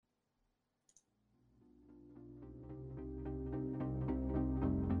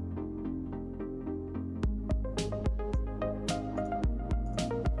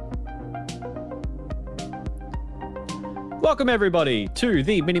Welcome everybody to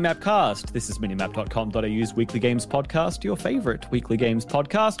the MiniMapCast. This is MiniMap.com.au's weekly games podcast, your favorite weekly games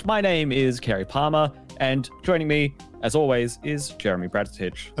podcast. My name is Kerry Palmer, and joining me, as always, is Jeremy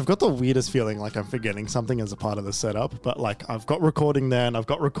Bradstitch. I've got the weirdest feeling like I'm forgetting something as a part of the setup, but like I've got recording there and I've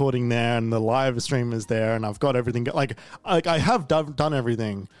got recording there and the live stream is there and I've got everything. Like I have done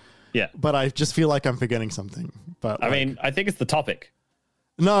everything. Yeah. But I just feel like I'm forgetting something. But I mean, I think it's the topic.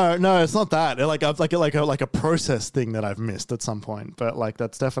 No, it's not that. Like a process thing that I've missed at some point, but like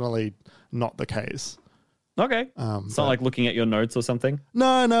that's definitely not the case. Okay. It's not like looking at your notes or something.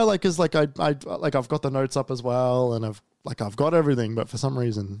 No, like cause like I've got the notes up as well, and I've got everything, but for some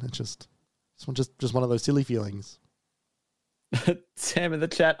reason it's just one of those silly feelings. Sam in the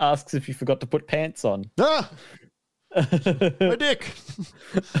chat asks if you forgot to put pants on. Ah, my dick.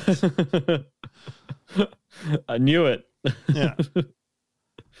 I knew it. Yeah.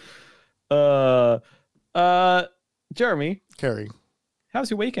 Jeremy. Kerry. How's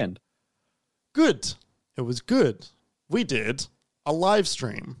your weekend? Good. It was good. We did a live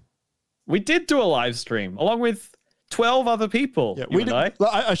stream. We did do a live stream along with 12 other people. Yeah, we did.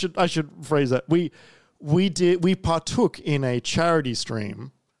 I should phrase that. We partook in a charity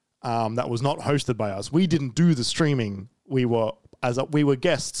stream that was not hosted by us. We didn't do the streaming. We were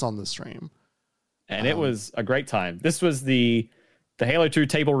guests on the stream. And it was a great time. This was the Halo 2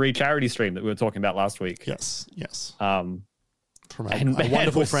 Table Read charity stream that we were talking about last week. Yes. From our and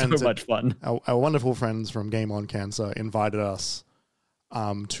wonderful friends. So much fun. Our wonderful friends from Game On Cancer invited us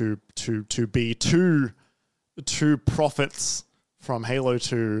to be two prophets from Halo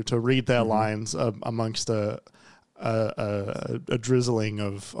 2 to read their lines amongst a drizzling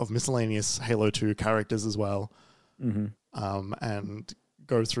of miscellaneous Halo 2 characters as well, and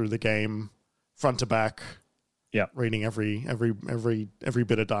go through the game front to back. Yeah, reading every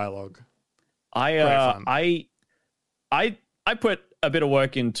bit of dialogue. I put a bit of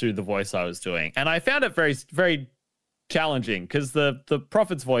work into the voice I was doing, and I found it very, very challenging because the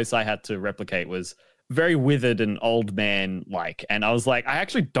prophet's voice I had to replicate was very withered and old man like, and I was like, I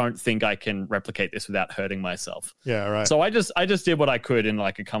actually don't think I can replicate this without hurting myself. Yeah, right. So I just did what I could in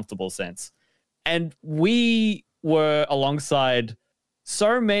like a comfortable sense, and we were alongside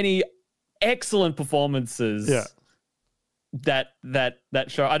so many excellent performances. Yeah. That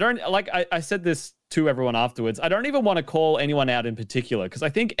show. I don't like. I said this to everyone afterwards. I don't even want to call anyone out in particular because I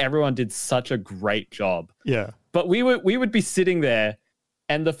think everyone did such a great job. Yeah. But we would be sitting there,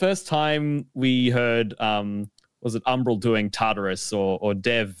 and the first time we heard was it Umbral doing Tartarus or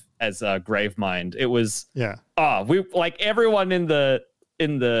Dev as Gravemind. It was we like everyone in the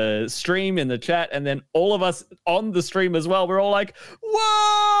stream, in the chat, and then all of us on the stream as well. We're all like,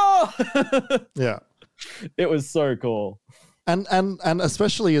 whoa! Yeah. It was so cool. And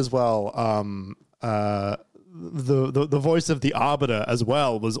especially as well, the voice of the Arbiter as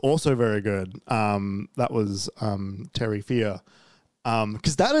well was also very good. That was Terry Fear.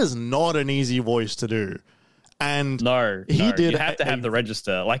 Because that is not an easy voice to do. And he did. You have to have the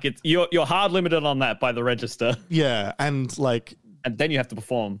register. Like you're hard limited on that by the register. Yeah, and then you have to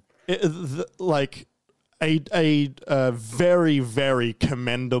perform. A very, very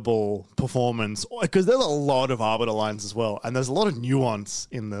commendable performance because there's a lot of Arbiter lines as well, and there's a lot of nuance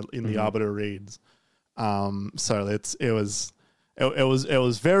in the Arbiter reads. So it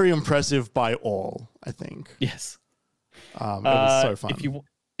was very impressive by all, I think. Yes. It was so fun.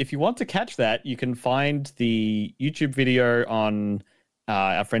 If you want to catch that, you can find the YouTube video on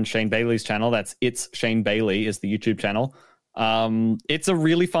our friend Shane Bailey's channel. It's Shane Bailey is the YouTube channel. It's a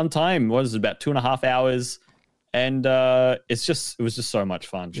really fun time. What is it, about 2.5 hours? And it was just so much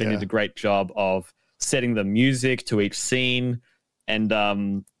fun. She did a great job of setting the music to each scene. And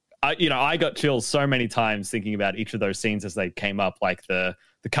I got chills so many times thinking about each of those scenes as they came up, like the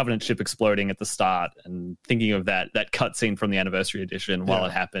Covenant ship exploding at the start and thinking of that cutscene from the Anniversary Edition while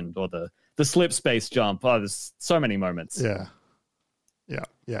it happened, or the slip space jump. Oh, there's so many moments. Yeah.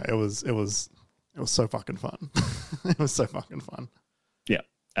 It was so fucking fun. It was so fucking fun. Yeah,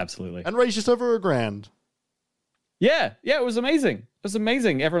 absolutely. And raised just over $1,000. Yeah, it was amazing. It was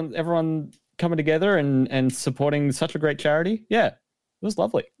amazing. Everyone coming together and supporting such a great charity. Yeah, it was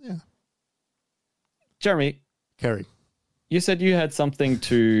lovely. Yeah. Jeremy. Kerry. You said you had something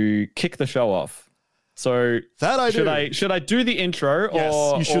to kick the show off. So should I do the intro?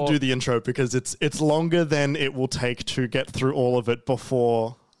 Yes, you should do the intro because it's longer than it will take to get through all of it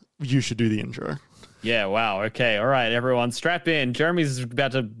before you should do the intro. Yeah, wow. Okay, all right, everyone, strap in. Jeremy's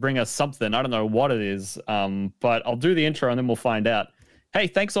about to bring us something. I don't know what it is, but I'll do the intro and then we'll find out. Hey,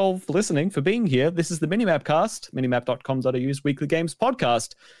 thanks all for listening, for being here. This is the MiniMapCast, minimap.com.au's weekly games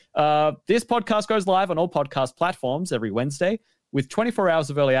podcast. This podcast goes live on all podcast platforms every Wednesday with 24 hours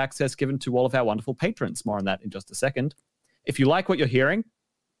of early access given to all of our wonderful patrons. More on that in just a second. If you like what you're hearing,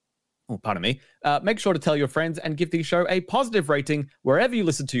 pardon me, make sure to tell your friends and give the show a positive rating wherever you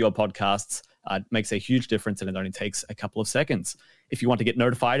listen to your podcasts. It makes a huge difference and it only takes a couple of seconds. If you want to get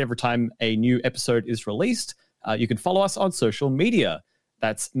notified every time a new episode is released, you can follow us on social media.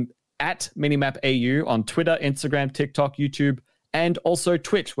 That's at MiniMapAU on Twitter, Instagram, TikTok, YouTube, and also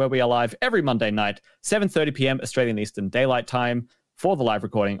Twitch, where we are live every Monday night, 7:30 p.m. Australian Eastern Daylight Time for the live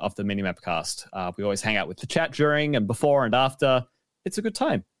recording of the MiniMapCast. We always hang out with the chat during and before and after. It's a good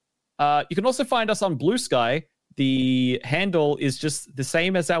time. You can also find us on Blue Sky. The handle is just the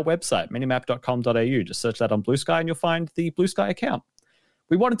same as our website, minimap.com.au. Just search that on Blue Sky and you'll find the Blue Sky account.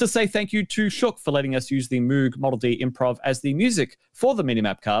 We wanted to say thank you to Shook for letting us use the Moog Model D Improv as the music for the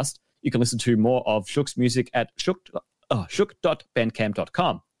MiniMapCast. You can listen to more of Shook's music at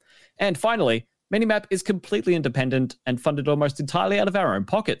shook.bandcamp.com. And finally, Minimap is completely independent and funded almost entirely out of our own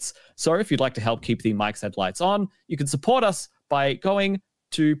pockets. So if you'd like to help keep the mics and lights on, you can support us by going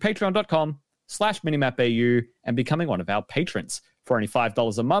to patreon.com/minimapau and becoming one of our patrons. For only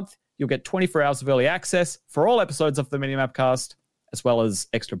 $5 a month, you'll get 24 hours of early access for all episodes of the Minimapcast, as well as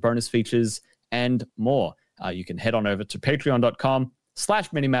extra bonus features and more. You can head on over to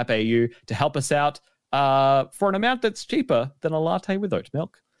patreon.com/minimapau to help us out for an amount that's cheaper than a latte with oat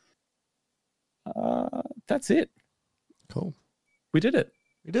milk. That's it. Cool. We did it.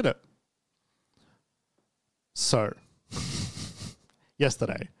 We did it. So,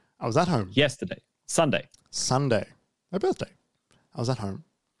 yesterday, I was at home. Sunday. My birthday. I was at home.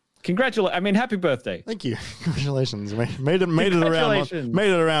 Congratulations. I mean, happy birthday. Thank you. Congratulations. Made it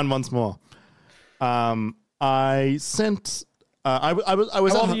around once more. I sent... I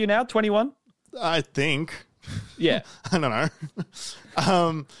was How old are you now? 21? I think. Yeah. I don't know.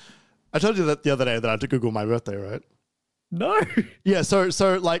 I told you that the other day that I had to Google my birthday, right? No. Yeah, so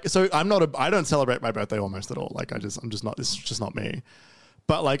I don't celebrate my birthday almost at all. Like it's just not me.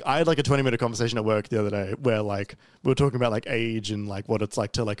 But like I had like a 20-minute conversation at work the other day where like we were talking about like age and like what it's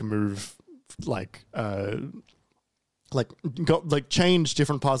like to like move change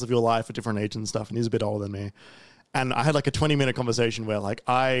different parts of your life at different age and stuff, and he's a bit older than me. And I had like a 20-minute conversation where like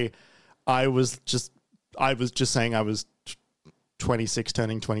I was just saying I was 26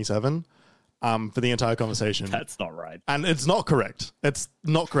 turning 27 for the entire conversation. That's not right. And it's not correct. It's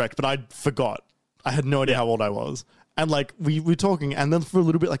not correct, but I forgot. I had no idea how old I was. And like we were talking, and then for a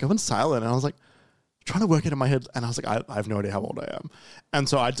little bit like I went silent and I was like trying to work it in my head, and I was like, I have no idea how old I am. And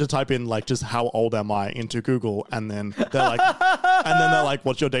so I had to type in like just how old am I into Google, and then they're like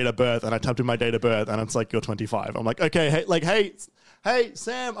what's your date of birth? And I typed in my date of birth and it's like you're 25. I'm like, okay, hey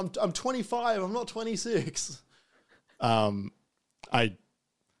Sam, I'm 25, I'm not 26. I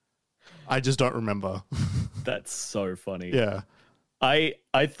just don't remember. That's so funny. Yeah. I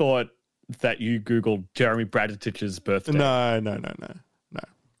thought that you Googled Jeremy Braditich's birthday. No.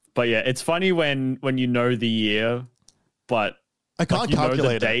 But yeah, it's funny when you know the year, but I can't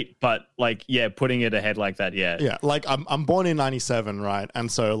calculate the date. But like, yeah, putting it ahead like that, yeah. Yeah, like I'm born in 97, right?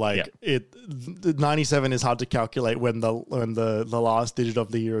 And so like 97 is hard to calculate when the last digit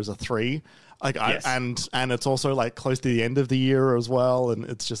of the year is a 3. Like yes. and it's also like close to the end of the year as well, and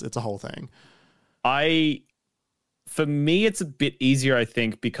it's a whole thing. For me, it's a bit easier, I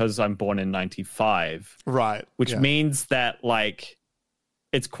think, because I'm born in 95. Right. Which means that like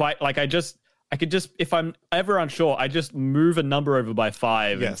it's quite like I could just if I'm ever unsure, I just move a number over by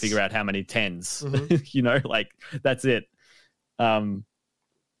 5 and figure out how many 10s. Mm-hmm. Like that's it.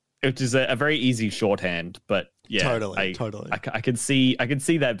 Which is a very easy shorthand, but yeah, totally. I can see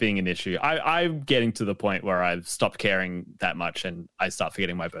that being an issue. I'm getting to the point where I've stopped caring that much and I start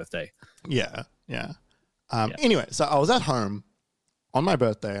forgetting my birthday. Yeah. Anyway, so I was at home on my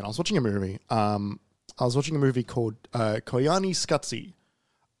birthday and I was watching a movie. I was watching a movie called Koyani Skutsi,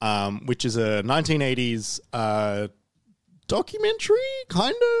 which is a 1980s documentary,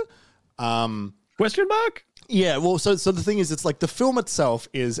 kind of. Question mark? Yeah, well, so the thing is, it's like the film itself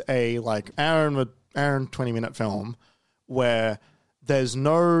is a like hour and 20-minute film where there's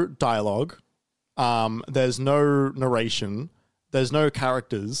no dialogue, there's no narration, there's no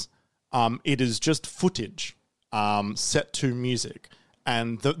characters. It is just footage set to music,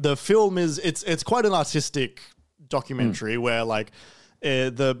 and the film is it's quite an artistic documentary where like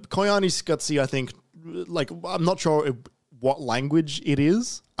the Koyani Skutsi, I think, like I'm not sure what language it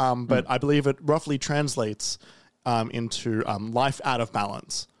is, but I believe it roughly translates into life out of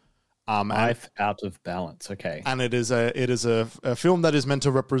balance. Life out of balance. Okay, and it is a film that is meant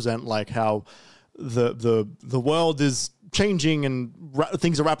to represent like how the world is changing and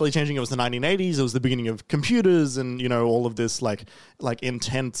things are rapidly changing. It was the 1980s. It was the beginning of computers and, all of this like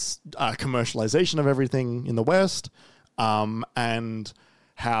intense commercialization of everything in the West, and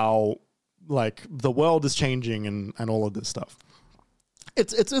how like the world is changing and all of this stuff.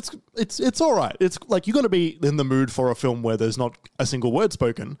 It's all right. It's like you're going to be in the mood for a film where there's not a single word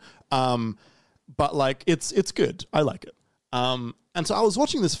spoken, but like it's good. I like it. And so I was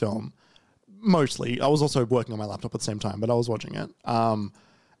watching this film. Mostly, I was also working on my laptop at the same time, but I was watching it. And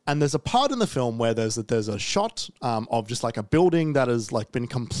there's a part in the film where there's a shot of just like a building that has like been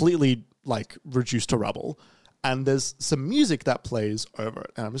completely like reduced to rubble, and there's some music that plays over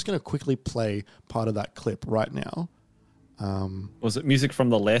it. And I'm just going to quickly play part of that clip right now. Was it music from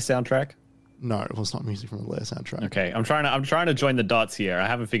the Lair soundtrack? No, it was not music from the Lair soundtrack. Okay, I'm trying to join the dots here. I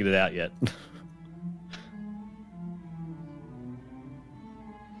haven't figured it out yet.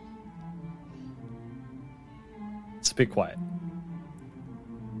 It's a bit quiet.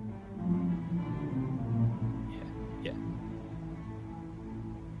 Yeah.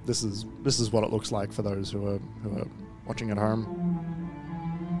 This is what it looks like for those who are watching at home.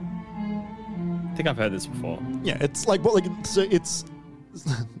 I think I've heard this before. Yeah, it's like it's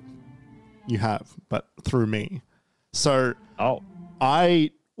you have, but through me. So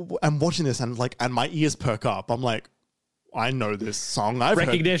I am watching this and my ears perk up. I'm like, I know this song. I've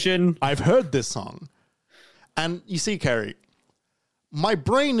heard this song. And you see, Kerry, my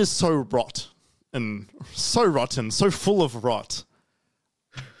brain is so rotten, so full of rot.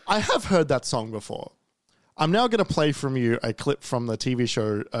 I have heard that song before. I'm now going to play from you a clip from the TV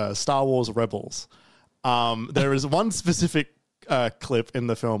show Star Wars Rebels. There is one specific clip in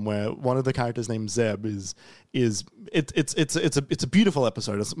the film where one of the characters named Zeb it's a beautiful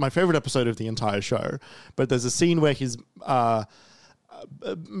episode. It's my favorite episode of the entire show. But there's a scene where he's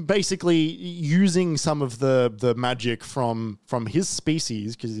basically using some of the magic from his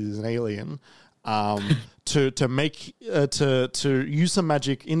species, because he's an alien, to make to use some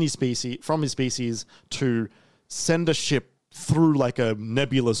magic in his species from his species to send a ship through like a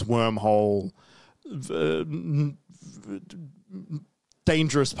nebulous wormhole,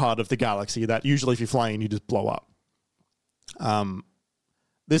 dangerous part of the galaxy that usually if you're flying you just blow up.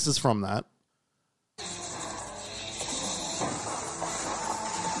 This is from that.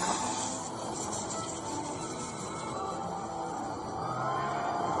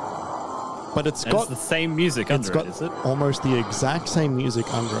 But it's got the same music under it, is it? Almost the exact same music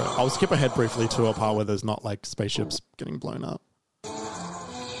under it. I'll skip ahead briefly to a part where there's not like spaceships getting blown up.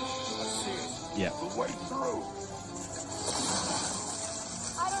 Yeah.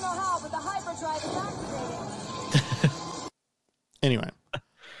 I don't know how, but the hyperdrive is activated. Anyway.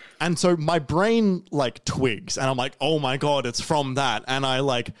 And so my brain like twigs and I'm like, oh my God, it's from that. And I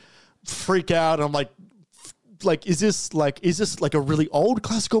like freak out. And I'm like, is this like a really old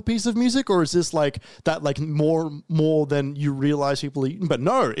classical piece of music, or is this like that like more than you realize people are eating? But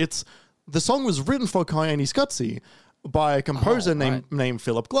no, the song was written for Koyani Skutsi by a composer named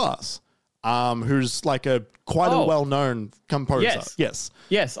Philip Glass, who's like quite a well-known composer. Yes,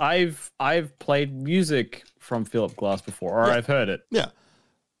 I've played music from Philip Glass before, or I've heard it. Yeah.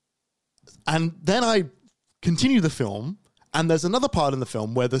 And then I continue the film, and there's another part in the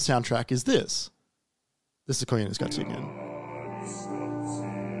film where the soundtrack is this. This is Koyani Skutsi again.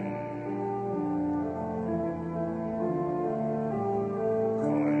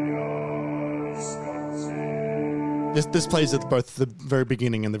 This plays at both the very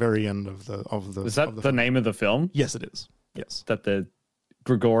beginning and the very end of the. Is that the name of the film? Yes, it is. Yes. That the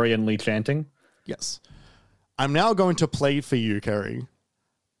Gregorianly chanting? Yes. I'm now going to play for you, Kerry,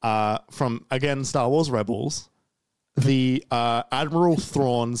 from, again, Star Wars Rebels, the Admiral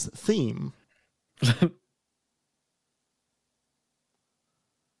Thrawn's theme.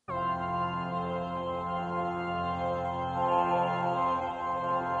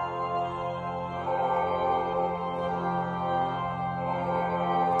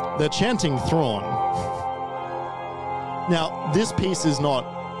 They're chanting Thrawn. Now, this piece is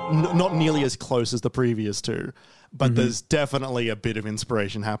not nearly as close as the previous two, but there's definitely a bit of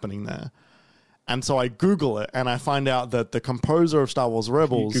inspiration happening there. And so I Google it, and I find out that the composer of Star Wars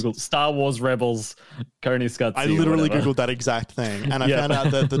Rebels... You Googled Star Wars Rebels, Koyani Skutsi. I literally Googled that exact thing, and I found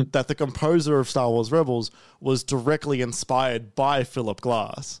out that the composer of Star Wars Rebels was directly inspired by Philip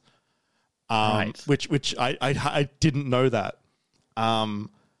Glass. Which I didn't know that.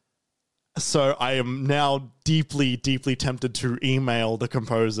 So I am now deeply, deeply tempted to email the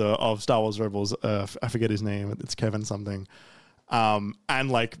composer of Star Wars Rebels. I forget his name. It's Kevin something. And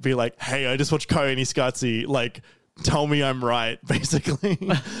like be like, hey, I just watched Koyani Skutsi. Like, tell me I'm right, basically.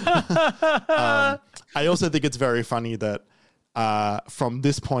 I also think it's very funny that from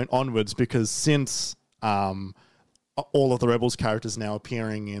this point onwards, because since all of the Rebels characters now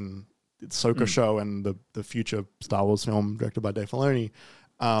appearing in the Ahsoka show and the future Star Wars film directed by Dave Filoni,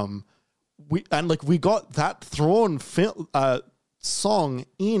 we got that Thrawn song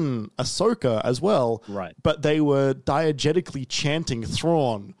in Ahsoka as well, right? But they were diegetically chanting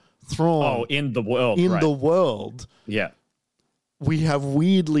Thrawn. Oh, in the world, the world. Yeah, we have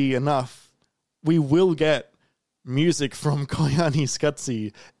weirdly enough, we will get music from Koyani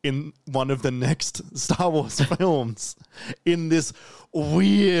Scutzi in one of the next Star Wars films in this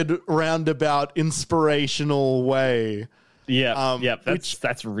weird roundabout inspirational way. Yeah,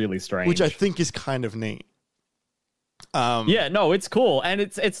 that's really strange. Which I think is kind of neat. It's cool, and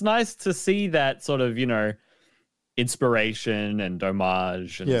it's nice to see that sort of, inspiration and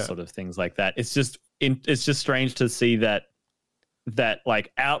homage and sort of things like that. It's just strange to see that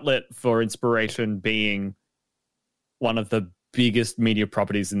like outlet for inspiration being one of the biggest media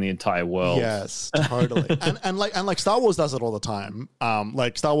properties in the entire world. Yes, totally. and like Star Wars does it all the time.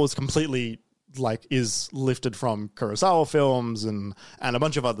 Like Star Wars completely like is lifted from Kurosawa films and a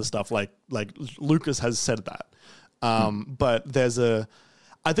bunch of other stuff. Like Lucas has said that. But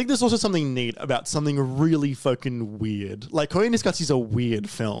I think there's also something neat about something really fucking weird. Like Koyani Scutzi is a weird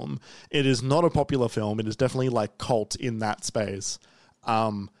film. It is not a popular film. It is definitely like cult in that space.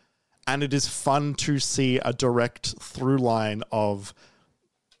 And it is fun to see a direct through line of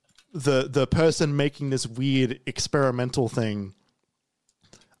the person making this weird experimental thing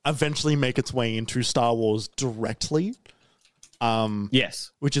eventually make its way into Star Wars directly.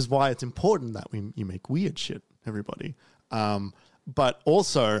 Yes. Which is why it's important that you make weird shit, everybody. But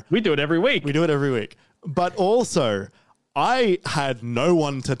also... We do it every week. But also, I had no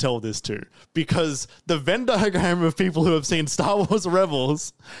one to tell this to because the Venn diagram of people who have seen Star Wars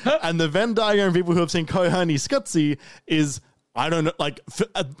Rebels and the Venn diagram of people who have seen Koyani Scutzi is, I don't know, like,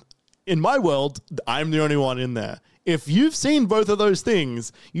 in my world, I'm the only one in there. If you've seen both of those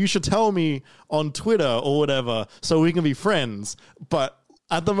things, you should tell me on Twitter or whatever so we can be friends. But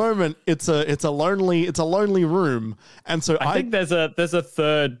at the moment, it's a lonely room, and so I think there's a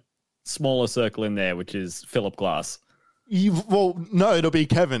third smaller circle in there, which is Philip Glass. No, it'll be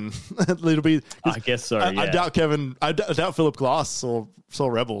Kevin. It'll be. I guess so. I doubt Kevin. I doubt Philip Glass saw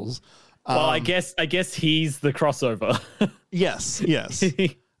Rebels. Well, I guess he's the crossover. Yes.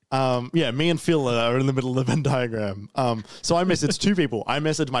 Me and Phil are in the middle of the Venn diagram. So I messaged two people. I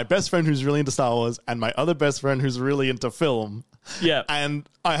messaged my best friend who's really into Star Wars and my other best friend who's really into film. Yeah. And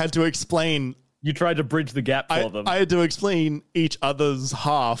I had to explain. You tried to bridge the gap for them. I had to explain each other's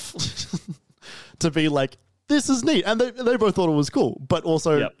half to be like, this is neat. And they both thought it was cool, but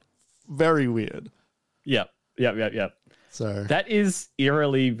also very weird. Yep. So that is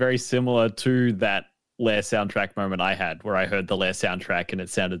eerily very similar to that Lair soundtrack moment I had where I heard the Lair soundtrack and it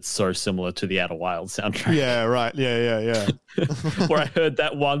sounded so similar to the Outer Wilds soundtrack. Yeah, right. Yeah. Where I heard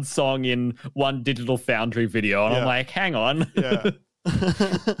that one song in one Digital Foundry video and I'm like, hang on. Yeah.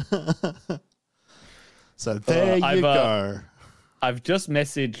 So there you go. I've just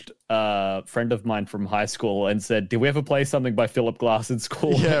messaged a friend of mine from high school and said, did we ever play something by Philip Glass in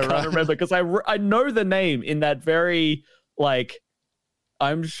school? Yeah, I can't remember because I know the name in that very, like,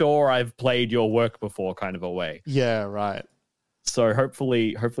 I'm sure I've played your work before kind of a way. Yeah, right. So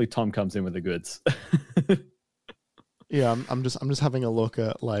hopefully Tom comes in with the goods. Yeah, I'm just having a look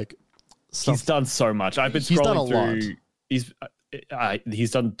at like stuff. He's done so much. I've been scrolling through.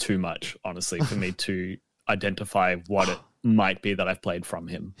 He's done too much, honestly, for me to identify what it might be that I've played from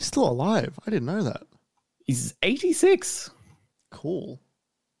him. He's still alive. I didn't know that. He's 86. Cool.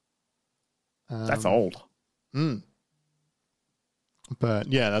 That's old.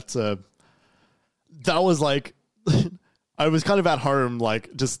 But yeah, that was like, I was kind of at home,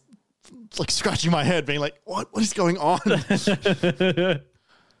 like just like scratching my head, being like, what is going on?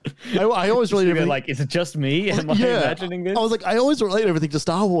 I always relate everything. Like, is it just me? Am I imagining this? I was like, I always relate everything to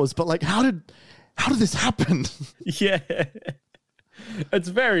Star Wars, but like, how did this happen? Yeah. It's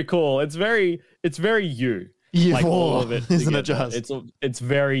very cool. It's very you. Yeah, like all of it. Isn't it just? It's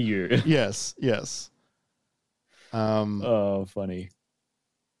very you. Yes. Oh, funny.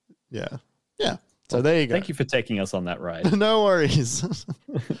 Yeah. So there you go. Thank you for taking us on that ride. No worries.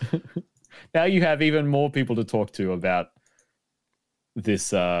 Now you have even more people to talk to about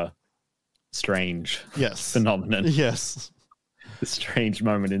this strange phenomenon. Yes. The strange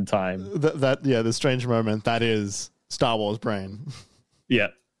moment in time. The strange moment that is Star Wars brain. Yeah.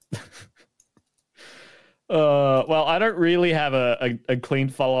 Well, I don't really have a clean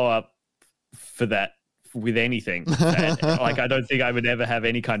follow-up for that with anything. Like, I don't think I would ever have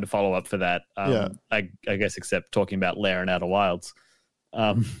any kind of follow up for that. I guess except talking about Lair and Outer Wilds.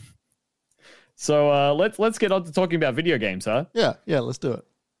 So let's get on to talking about video games, huh? Yeah, let's do it.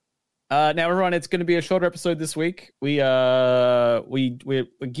 Now, everyone, it's going to be a shorter episode this week. We're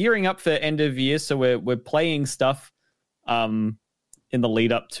gearing up for end of year, so we're playing stuff in the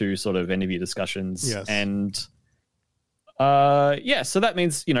lead up to sort of end of year discussions. Yes. And so that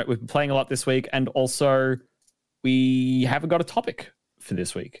means, we've been playing a lot this week, and also we haven't got a topic for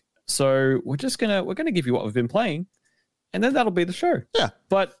this week. So we're gonna give you what we've been playing, and then that'll be the show. Yeah.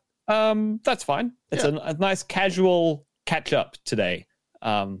 But that's fine. It's a nice casual catch up today.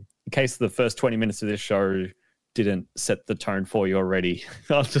 In case the first 20 minutes of this show didn't set the tone for you already,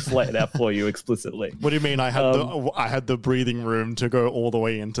 I'll just lay it out for you explicitly. What do you mean? I had the breathing room to go all the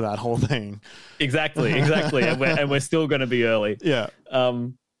way into that whole thing. Exactly, and we're still going to be early. Yeah.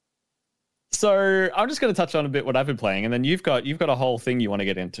 So I'm just going to touch on a bit what I've been playing, and then you've got a whole thing you want to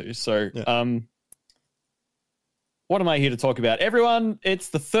get into. So, what am I here to talk about? Everyone, it's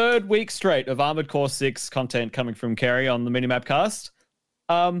the third week straight of Armored Core 6 content coming from Kerry on the MiniMapCast.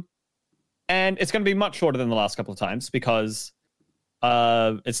 And it's going to be much shorter than the last couple of times because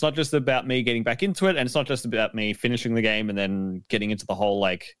it's not just about me getting back into it, and it's not just about me finishing the game and then getting into the whole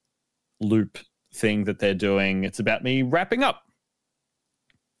like loop thing that they're doing. It's about me wrapping up.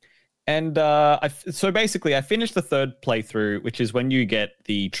 And so basically I finished the third playthrough, which is when you get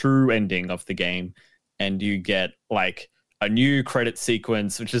the true ending of the game, and you get like a new credit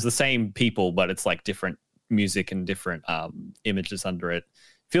sequence, which is the same people, but it's like different music and different images under it.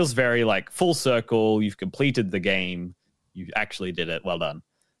 Feels very like full circle. You've completed the game. You actually did it. Well done.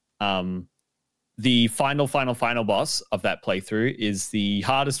 The final boss of that playthrough is the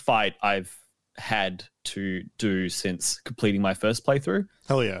hardest fight I've had to do since completing my first playthrough.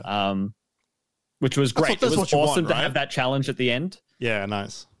 Hell yeah. Which was great. It was awesome to have that challenge at the end. Yeah,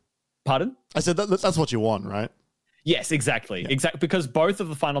 nice. Pardon? I said that's what you want, right? Yes, exactly. Yeah. Exactly, because both of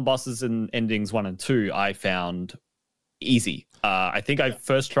the final bosses in endings 1 and 2 I found easy. I think I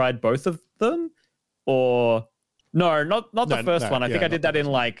first tried both of them, or no, not the first one. I think I did that in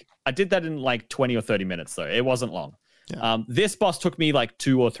like 20 or 30 minutes though. It wasn't long. Yeah. This boss took me like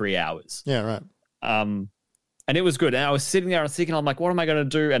 2 or 3 hours. Yeah, right. And it was good. And I was sitting there and thinking, I'm like, what am I going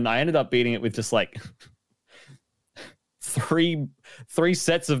to do? And I ended up beating it with just like three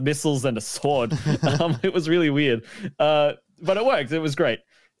sets of missiles and a sword. It was really weird, but it worked. It was great.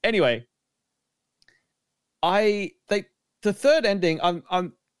 Anyway, the third ending.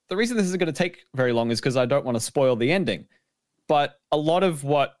 The reason this isn't going to take very long is because I don't want to spoil the ending. But a lot of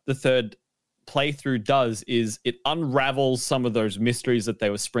what the third playthrough does is it unravels some of those mysteries that they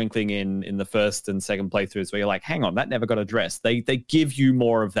were sprinkling in the first and second playthroughs, where you're like, hang on, that never got addressed. They give you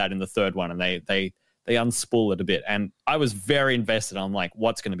more of that in the third one, and they unspool it a bit. And I was very invested. I'm like,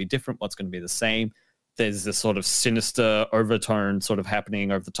 what's going to be different? What's going to be the same? There's this sort of sinister overtone sort of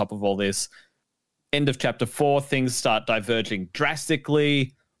happening over the top of all this. End of chapter 4, things start diverging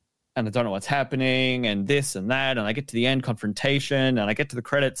drastically, and I don't know what's happening, and this and that, and I get to the end confrontation, and I get to the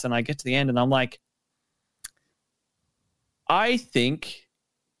credits, and I get to the end, and I'm like, I think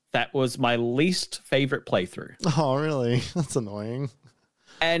that was my least favorite playthrough. Oh, really? That's annoying.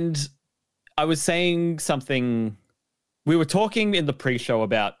 And I was saying something, we were talking in the pre-show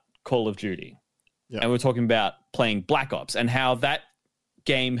about Call of Duty, and we were talking about playing Black Ops, and how that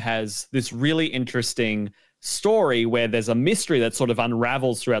game has this really interesting story where there's a mystery that sort of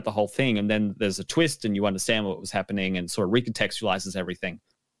unravels throughout the whole thing, and then there's a twist and you understand what was happening and sort of recontextualizes everything.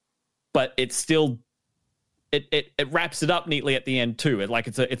 But it's still it wraps it up neatly at the end too.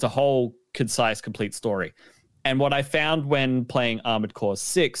 It's a whole concise, complete story. And what I found when playing Armored Core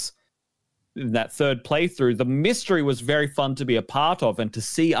 6, in that third playthrough, the mystery was very fun to be a part of and to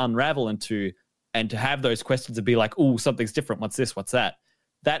see unravel and to have those questions and be like, oh, something's different. What's this? What's that?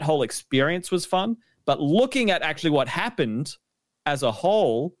 That whole experience was fun. But looking at actually what happened as a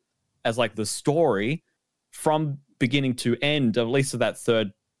whole, as like the story from beginning to end, at least of that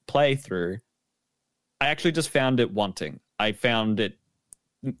third playthrough, I actually just found it wanting. I found it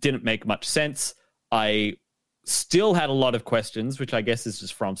didn't make much sense. I still had a lot of questions, which I guess is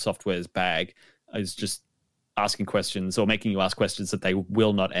just From Software's bag. I was just asking questions or making you ask questions that they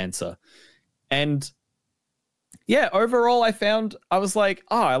will not answer. And yeah, overall, I was like,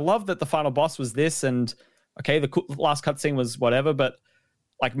 oh, I love that the final boss was this, and okay, the last cutscene was whatever, but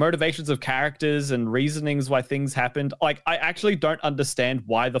like motivations of characters and reasonings why things happened. Like, I actually don't understand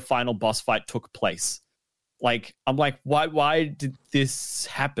why the final boss fight took place. Like, I'm like, why did this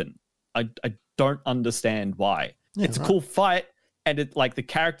happen? I don't understand why. Yeah, it's a cool fight. and it like the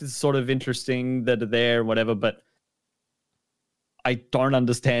characters sort of interesting that are there and whatever, but I don't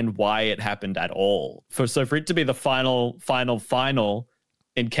understand why it happened at all. For it to be the final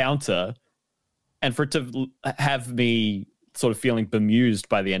encounter, and for it to have me sort of feeling bemused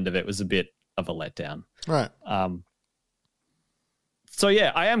by the end of it was a bit of a letdown. Right. So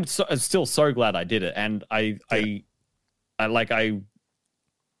yeah, I am still so glad I did it, and I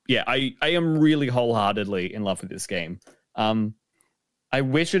am really wholeheartedly in love with this game. I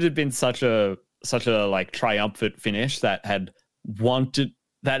wish it had been such a like triumphant finish that had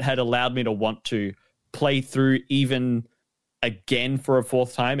allowed me to want to play through even again for a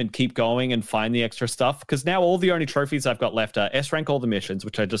fourth time and keep going and find the extra stuff. Because now all the only trophies I've got left are S rank all the missions,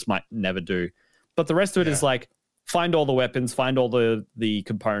 which I just might never do. But the rest of it is like find all the weapons, find all the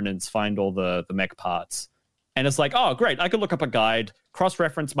components, find all the mech parts. And it's like, oh, great. I could look up a guide,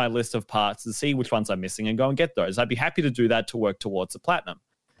 cross-reference my list of parts and see which ones I'm missing and go and get those. I'd be happy to do that to work towards a platinum.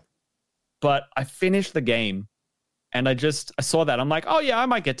 But I finished the game and I saw that. I'm like, oh, yeah, I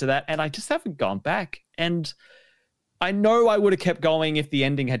might get to that. And I just haven't gone back. And I know I would have kept going if the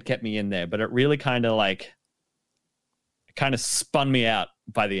ending had kept me in there, but it really kind of spun me out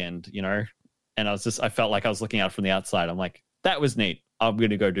by the end, you know? And I felt like I was looking out from the outside. I'm like, that was neat. I'm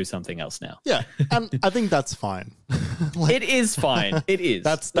going to go do something else now. Yeah, and I think that's fine. It is fine. It is.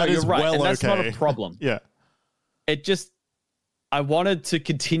 That is you're right. well and that's okay. not a problem. Yeah. I wanted to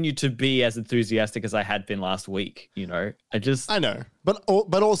continue to be as enthusiastic as I had been last week, you know? I know. But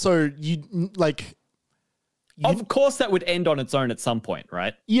also, of course that would end on its own at some point,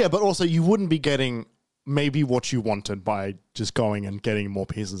 right? Yeah, but also you wouldn't be getting maybe what you wanted by just going and getting more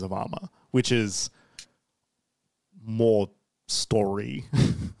pieces of armor, which is more story.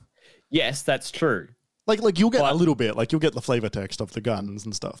 Yes, that's true. Like you'll get a little bit, like you'll get the flavor text of the guns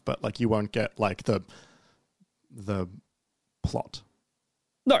and stuff, but like you won't get like the plot.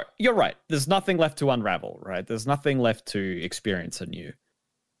 No, you're right. There's nothing left to unravel, right? There's nothing left to experience anew.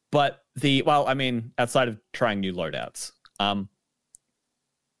 But outside of trying new loadouts.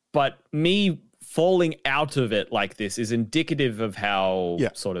 But me falling out of it like this is indicative of how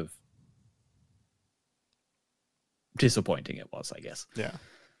sort of disappointing it was, I guess. Yeah.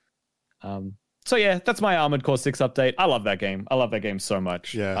 So yeah, that's my Armored Core 6 update. I love that game. I love that game so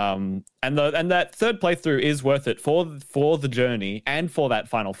much. Yeah. And that third playthrough is worth it for the journey and for that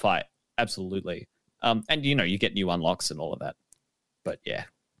final fight. Absolutely. And you know, you get new unlocks and all of that. But yeah.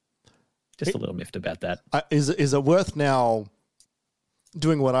 Just a little miffed about that. Is it worth now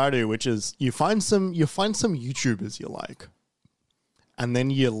doing what I do, which is you find some YouTubers you like, and then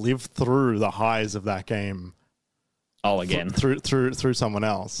you live through the highs of that game. Oh, again through someone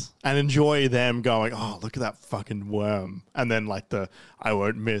else and enjoy them going, oh, look at that fucking worm, and then like I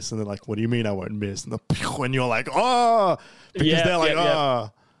won't miss, and they're like, what do you mean I won't miss? And when you're like, oh, because they're like, oh.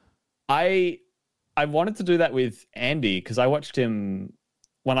 I wanted to do that with Andy because I watched him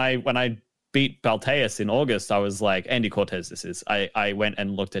when I beat Balteus in August. I was like, Andy Cortez, this is. I went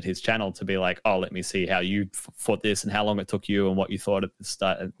and looked at his channel to be like, oh, let me see how you fought this and how long it took you and what you thought at the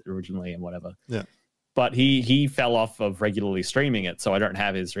start originally and whatever. Yeah. But he fell off of regularly streaming it, so I don't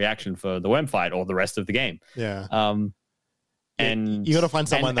have his reaction for the worm fight or the rest of the game. Yeah. And you got to find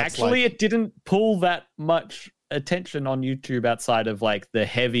someone that's actually it didn't pull that much attention on YouTube outside of like the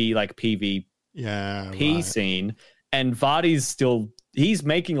heavy like PvP scene. And Vardy's he's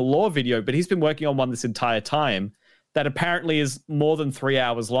making a lore video, but he's been working on one this entire time that apparently is more than 3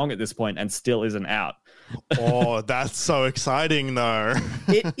 hours long at this point and still isn't out. Oh, that's so exciting, though.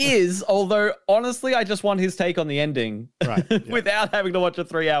 It is, although honestly, I just want his take on the ending, right? Yeah. Without having to watch a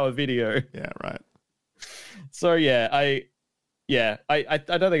 3 hour video. Yeah, right. So yeah, I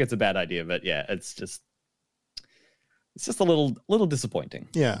don't think it's a bad idea, but yeah, it's just a little disappointing.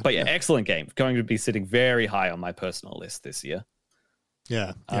 Yeah, but yeah, excellent game. Going to be sitting very high on my personal list this year.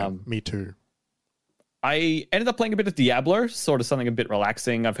 Yeah, me too. I ended up playing a bit of Diablo, sort of something a bit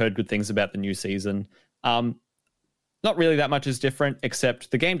relaxing. I've heard good things about the new season. Not really that much is different,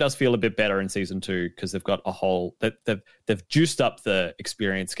 except the game does feel a bit better in season 2 because they've got a whole they've juiced up the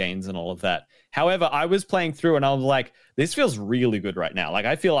experience gains and all of that. However, I was playing through and I was like, this feels really good right now. Like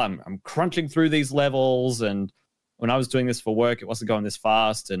I feel I'm crunching through these levels, and when I was doing this for work, it wasn't going this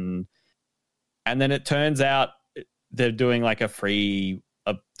fast, and then it turns out they're doing like a free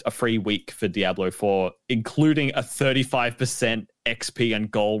week for Diablo 4, including a 35% XP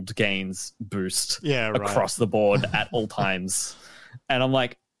and gold gains boost across the board at all times. And I'm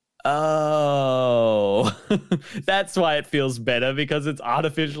like, oh, that's why it feels better, because it's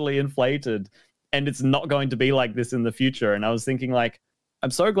artificially inflated and it's not going to be like this in the future. And I was thinking like,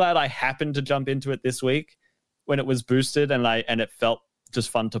 I'm so glad I happened to jump into it this week, when it was boosted, and it felt just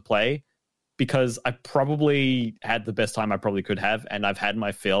fun to play, because I probably had the best time I probably could have, and I've had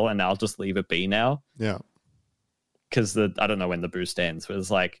my fill, and I'll just leave it be now. Yeah. Because I don't know when the boost ends. But it's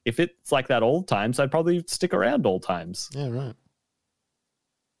like, if it's like that all times, I'd probably stick around all times. Yeah, right.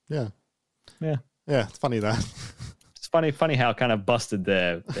 Yeah. Yeah. Yeah, it's funny that. It's funny how kind of busted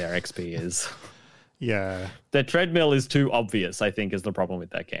their XP is. Yeah. Their treadmill is too obvious, I think, is the problem with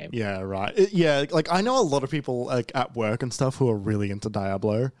that game. Yeah, right. Like I know a lot of people like at work and stuff who are really into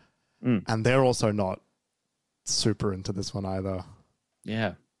Diablo, and they're also not super into this one either.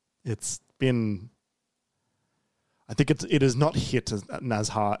 Yeah. It's been... I think it is not hit as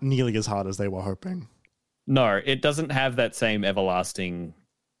hard, nearly as hard as they were hoping. No, it doesn't have that same everlasting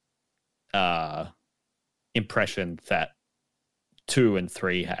impression that 2 and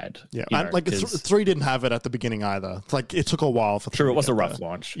 3 had. Yeah, and like 3 didn't have it at the beginning either. It's like it took a while for. True, it was a rough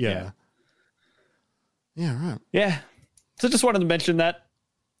launch. Yeah. Yeah. Right. Yeah. So just wanted to mention that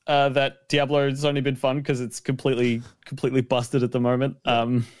that Diablo has only been fun because it's completely busted at the moment.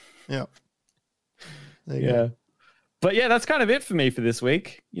 Yeah. There you go. But yeah, that's kind of it for me for this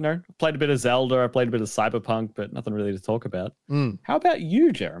week. You know, I played a bit of Zelda, I played a bit of Cyberpunk, but nothing really to talk about. How about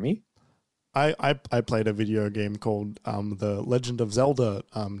you, Jeremy? I played a video game called The Legend of Zelda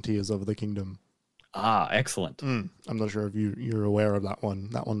Tears of the Kingdom. Ah, excellent. I'm not sure if you're aware of that one.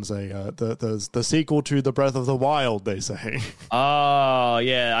 That one's the sequel to The Breath of the Wild, they say. Oh,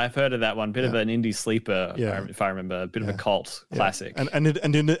 yeah, I've heard of that one. Bit of an indie sleeper, if I remember. A bit of a cult classic. And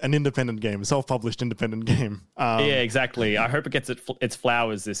an independent game, a self-published independent game. Yeah, exactly. I hope it gets its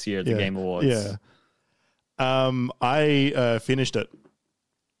flowers this year at the Game Awards. Yeah. I finished it.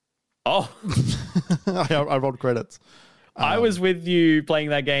 Oh. I rolled credits. I was with you playing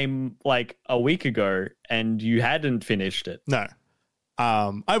that game like a week ago, and you hadn't finished it. No.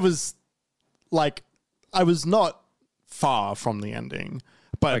 I was not far from the ending,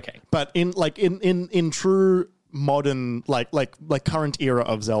 but in true modern like current era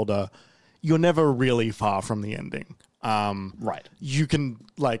of Zelda, you're never really far from the ending. Right. You can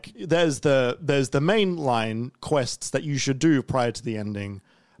there's the mainline quests that you should do prior to the ending,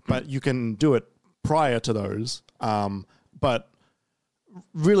 but you can do it prior to those. But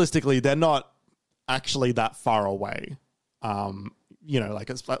realistically, they're not actually that far away.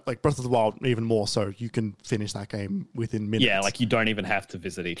 It's like Breath of the Wild, even more so. You can finish that game within minutes. Yeah, like you don't even have to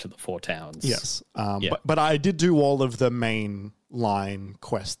visit each of the 4 towns. Yes. But I did do all of the main line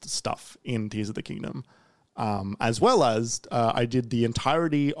quest stuff in Tears of the Kingdom, as well as I did the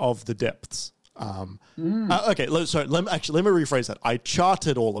entirety of the depths. Okay, so let me rephrase that. I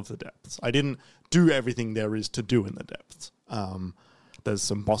charted all of the depths. I didn't do everything there is to do in the depths. There's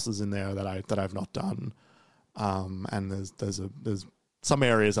some bosses in there that I've not done, and there's some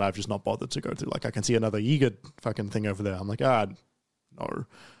areas that I've just not bothered to go through. Like I can see another Yiga fucking thing over there. I'm like, no.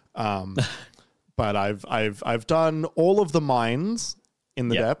 But I've done all of the mines in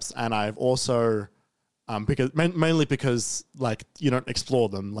the depths, and I've also mainly because like you don't explore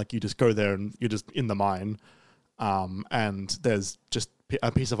them, like you just go there and you're just in the mine, and there's just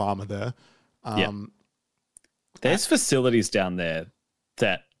a piece of armor there. There's facilities down there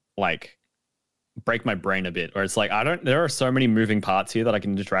that like break my brain a bit, or it's like there are so many moving parts here that I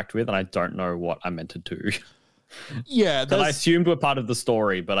can interact with, and I don't know what I'm meant to do. Yeah, that I assumed were part of the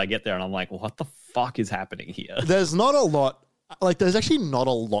story, but I get there and I'm like, well, what the fuck is happening here? There's not a lot. Like, there's actually not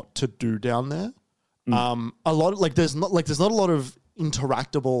a lot to do down there. There's not a lot of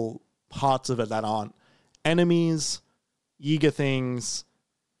interactable parts of it that aren't enemies, Yiga things,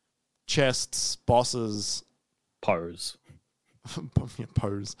 chests, bosses, pose,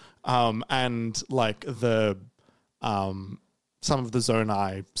 and like the some of the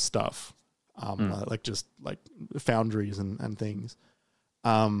Zonai stuff, like just like foundries and things,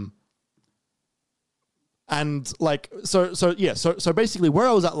 and like so basically where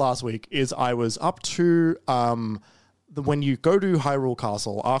I was at last week is I was up to when you go to Hyrule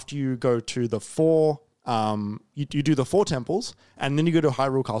Castle, after you go to the 4 you do the 4 temples, and then you go to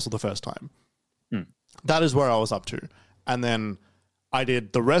Hyrule Castle the first time. That is where I was up to. And then I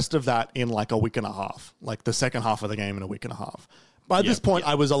did the rest of that in like a week and a half, like the second half of the game in a week and a half. By this point,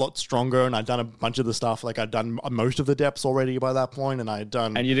 I was a lot stronger, and I'd done a bunch of the stuff. Like I'd done most of the depths already by that point, and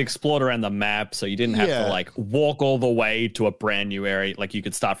And you'd explored around the map, so you didn't have to like walk all the way to a brand new area. Like you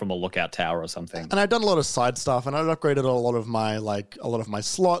could start from a lookout tower or something. And I'd done a lot of side stuff, and I'd upgraded a lot of my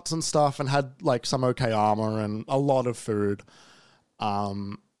slots and stuff, and had like some okay armor and a lot of food.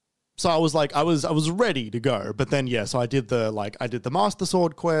 So I was like, I was ready to go. But then so I did the Master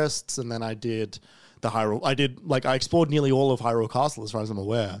Sword quests, and then I did the Hyrule. I explored nearly all of Hyrule Castle as far as I'm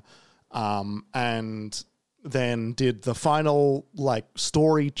aware. And then did the final like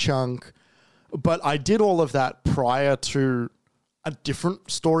story chunk. But I did all of that prior to a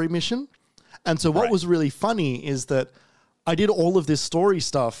different story mission. And so what was really funny is that I did all of this story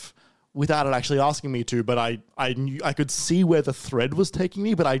stuff without it actually asking me to, but I knew I could see where the thread was taking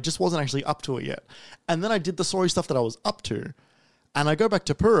me, but I just wasn't actually up to it yet. And then I did the story stuff that I was up to. And I go back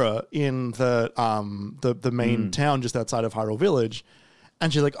to Pura in the main town just outside of Hyrule Village.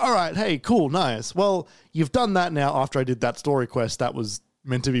 And she's like, all right, hey, cool, nice. Well, you've done that now after I did that story quest that was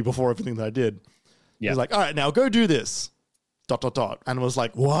meant to be before everything that I did. Yeah. He's like, all right, now go do this. ... And was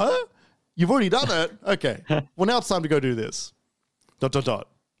like, what? You've already done it? Okay. Well, now it's time to go do this. ...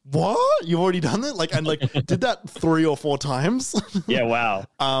 What? You've already done it? Like, and like did that 3 or 4 times. Yeah, wow.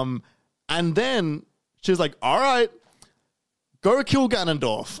 And then she was like, all right, go kill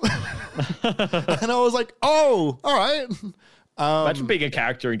Ganondorf. And I was like, oh, all right. Imagine being a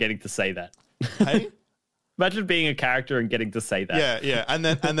character and getting to say that. Hey? Imagine being a character and getting to say that. Yeah, yeah. And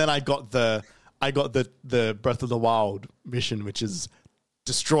then I got the Breath of the Wild mission, which is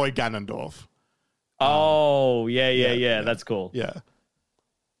destroy Ganondorf. Oh, yeah. That's cool. Yeah.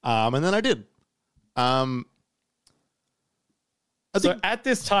 And then I did. So at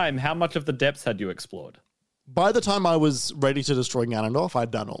this time, how much of the depths had you explored? By the time I was ready to destroy Ganondorf, I'd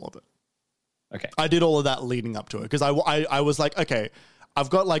done all of it. Okay. I did all of that leading up to it because I was like, okay,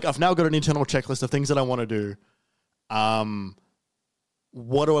 I've now got an internal checklist of things that I want to do.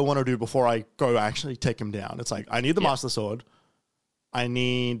 What do I want to do before I go actually take him down? It's like, I need the Master Sword. I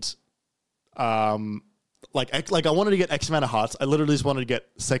need, I wanted to get X amount of hearts. I literally just wanted to get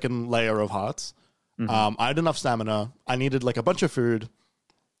second layer of hearts. I had enough stamina. I needed like a bunch of food.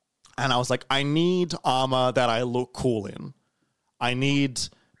 And I was like, I need armor that I look cool in. I need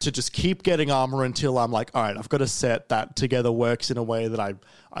to just keep getting armor until I'm like, all right, I've got a set that together works in a way that I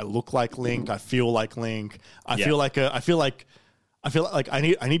look like Link. I feel like Link. I feel like I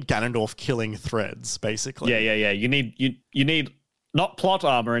need Ganondorf killing threads, basically. Yeah. You need not plot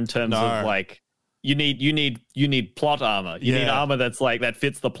armor in terms of like you need plot armor. You need armor that's like that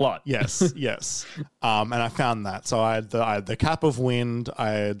fits the plot. Yes. And I found that. So I had the Cap of Wind, I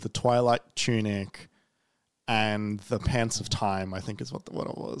had the Twilight Tunic, and the Pants of Time, I think is what it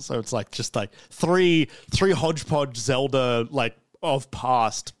was. So it's like just like three hodgepodge Zelda like of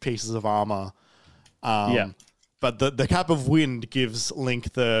past pieces of armor. But the Cap of Wind gives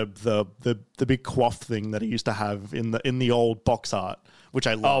Link the big coif thing that he used to have in the old box art, which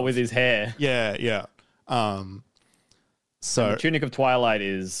I love. Oh, with his hair. Yeah. So and the Tunic of Twilight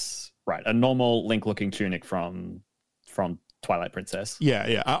is a normal Link-looking tunic from Twilight Princess.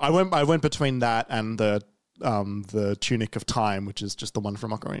 Yeah. I went between that and the Tunic of Time, which is just the one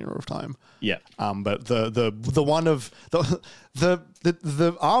from Ocarina of Time. Yeah. But the one of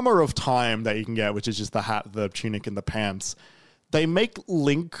the armor of Time that you can get, which is just the hat, the tunic, and the pants, they make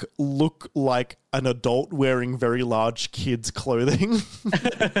Link look like an adult wearing very large kids' clothing.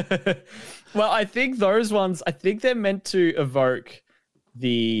 Well, I think those ones, they're meant to evoke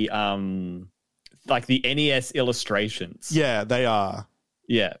the like the NES illustrations. Yeah, they are.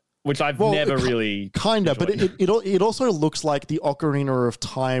 Yeah. Which I've never really kind of, but it also looks like the Ocarina of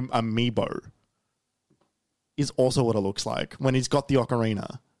Time amiibo is also what it looks like when he's got the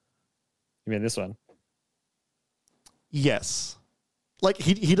ocarina. You mean this one? Yes, like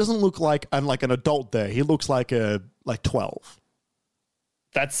he doesn't look like an adult there. He looks like 12.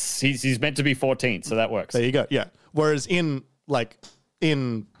 He's meant to be 14, so that works. There you go. Yeah. Whereas in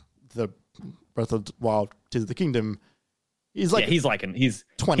the Breath of the Wild, Tears of the Kingdom, he's 20.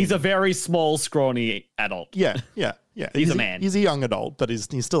 He's a very small, scrawny adult. Yeah. He's a man. He's a young adult, but he's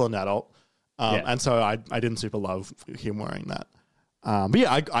still an adult. And so I didn't super love him wearing that. But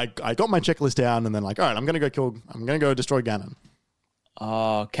yeah, I got my checklist down and then like, all right, I'm gonna go destroy Ganon.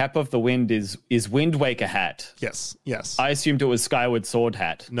 Cap of the Wind is Wind Waker hat. Yes. I assumed it was Skyward Sword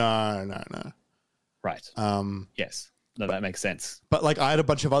hat. No. Right. Yes. No, that makes sense. But like I had a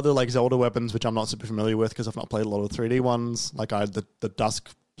bunch of other like Zelda weapons which I'm not super familiar with because I've not played a lot of 3D ones. Like I had the Dusk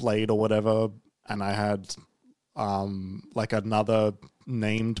Blade or whatever, and I had like another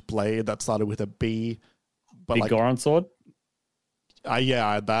named blade that started with a B. But Big Goron sword? I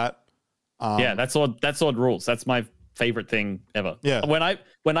had that. Yeah, that sword rules. That's my favorite thing ever. Yeah.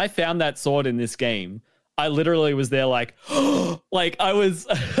 When I found that sword in this game, I literally was there like like I was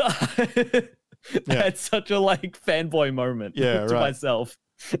I had such a like fanboy moment to myself.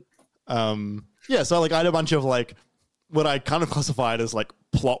 So like I had a bunch of like what I kind of classified as like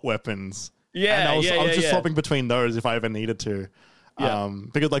plot weapons. Yeah. And I was just swapping between those if I ever needed to.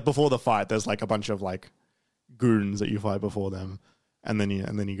 Because like before the fight there's like a bunch of like goons that you fight before them. And then you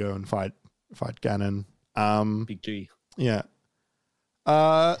go and fight Ganon. Big G. Yeah.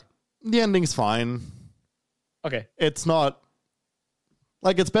 The ending's fine. Okay. It's not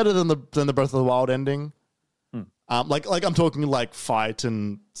like it's better than the Breath of the Wild ending. Like I'm talking like fight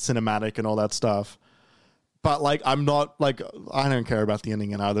and cinematic and all that stuff. But like I'm not like I don't care about the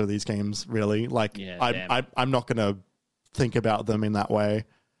ending in either of these games really. Like I'm not gonna think about them in that way.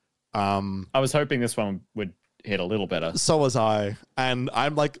 I was hoping this one would hit a little better. So was I, and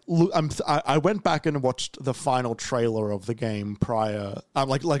I'm like, I went back and watched the final trailer of the game prior.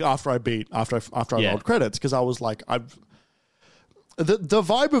 Like after I rolled credits because I was like, the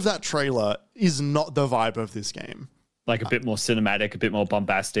vibe of that trailer is not the vibe of this game. Like a bit more cinematic, a bit more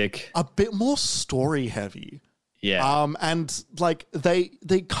bombastic, a bit more story heavy. Yeah. And like they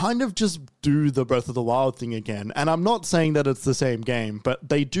kind of just do the Breath of the Wild thing again. And I'm not saying that it's the same game, but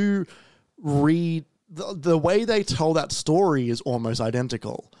they do the way they tell that story is almost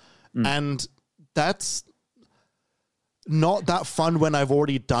identical. And that's not that fun when I've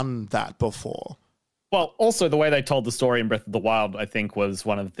already done that before. Well, also the way they told the story in Breath of the Wild, I think, was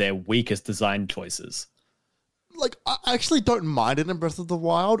one of their weakest design choices. Like, I actually don't mind it in Breath of the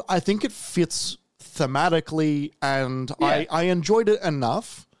Wild. I think it fits thematically, and I enjoyed it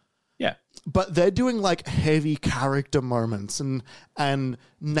enough. Yeah. But they're doing like heavy character moments and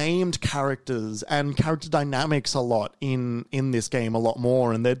named characters and character dynamics a lot in this game, a lot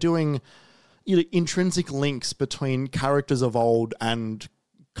more. And they're doing intrinsic links between characters of old and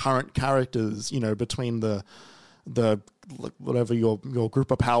current characters, between the whatever your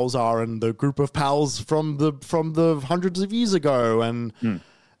group of pals are and the group of pals from the hundreds of years ago, and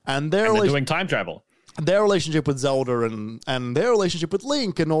they're doing time travel. Their relationship with Zelda and their relationship with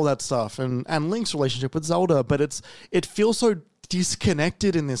Link and all that stuff, and Link's relationship with Zelda, but it feels so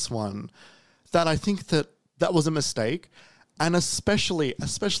disconnected in this one that I think that was a mistake, and especially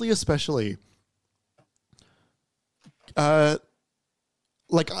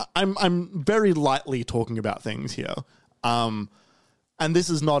like I'm very lightly talking about things here, and this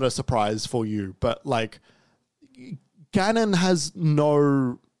is not a surprise for you, but like Ganon has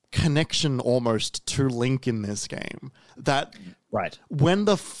no connection almost to Link in this game. That right when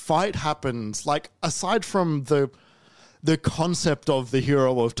the fight happens, like aside from the concept of the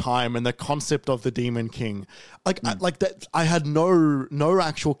hero of time and the concept of the Demon King, like that, I had no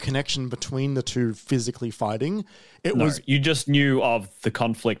actual connection between the two physically fighting. You just knew of the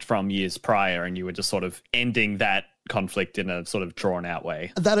conflict from years prior, and you were just sort of ending that conflict in a sort of drawn out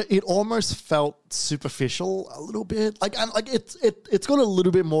way. That it almost felt superficial a little bit. It's got a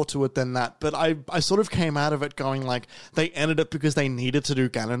little bit more to it than that. But I sort of came out of it going like they ended it because they needed to do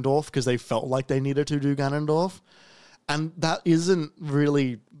Ganondorf because they felt like they needed to do Ganondorf. And that isn't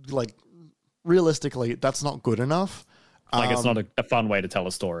really, like, realistically, that's not good enough. Like, it's not a fun way to tell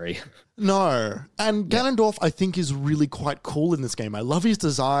a story. No. And Ganondorf, I think, is really quite cool in this game. I love his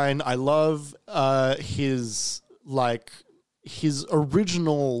design. I love his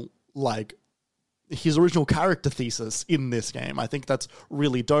original character thesis in this game. I think that's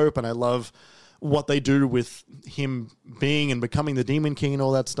really dope, and I love what they do with him being and becoming the Demon King and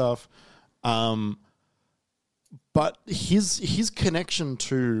all that stuff. But his connection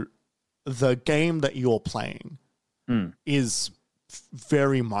to the game that you're playing is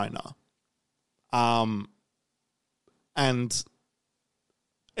very minor. And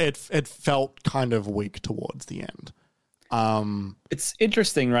it felt kind of weak towards the end. It's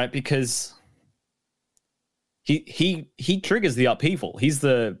interesting, right? Because he triggers the upheaval. He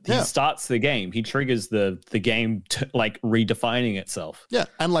starts the game. He triggers the game to, like, redefining itself. Yeah,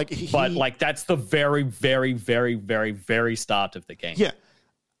 and but that's the very, very, very, very, very start of the game. Yeah,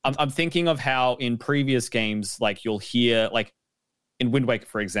 I'm thinking of how in previous games, like you'll hear, like in Wind Waker,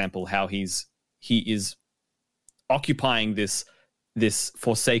 for example, how he is occupying this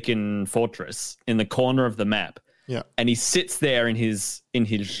forsaken fortress in the corner of the map. Yeah, and he sits there in his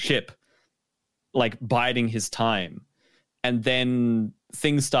ship, like biding his time, and then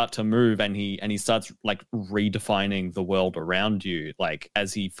things start to move, and he starts like redefining the world around you, like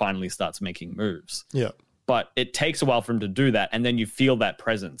as he finally starts making moves. Yeah, but it takes a while for him to do that, and then you feel that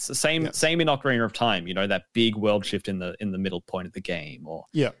presence. Same in Ocarina of Time, that big world shift in the middle point of the game, or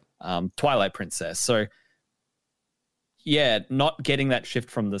Twilight Princess. So not getting that shift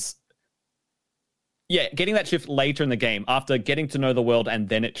from this. Yeah, getting that shift later in the game, after getting to know the world and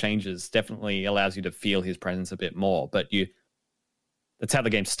then it changes, definitely allows you to feel his presence a bit more. But that's how the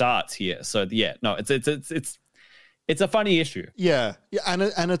game starts here. So it's a funny issue. Yeah, and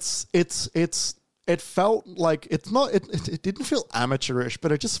it felt like it didn't feel amateurish,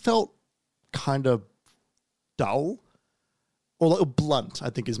 but it just felt kind of dull. or like blunt, I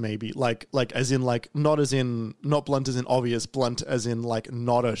think is maybe like as in like not blunt as in obvious, blunt as in like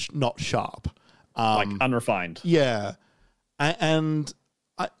not sharp, like unrefined. Yeah, and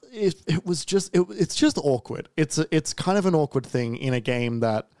it was just it's just awkward. It's kind of an awkward thing in a game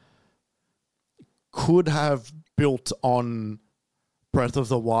that could have built on Breath of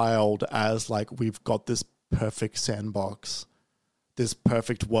the Wild as like we've got this perfect sandbox, this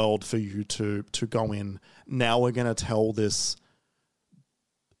perfect world for you to go in. Now we're going to tell this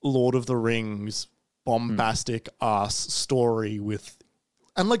Lord of the Rings bombastic ass story with,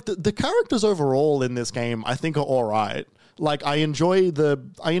 and like the characters overall in this game I think are all right. Like I enjoy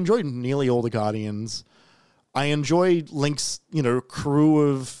nearly all the Guardians. I enjoy Link's,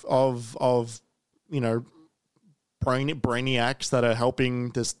 crew of brainiacs that are helping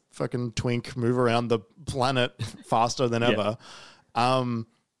this fucking twink move around the planet faster than ever. And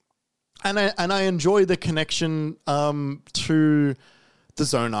I enjoy the connection to the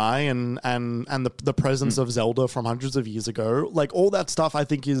Zonai and the presence of Zelda from hundreds of years ago. Like all that stuff I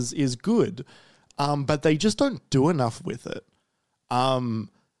think is good. But they just don't do enough with it.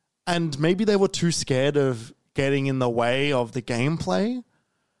 And maybe they were too scared of getting in the way of the gameplay.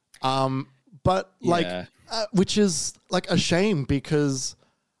 But like, which is like a shame because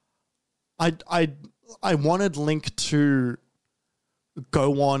I wanted Link to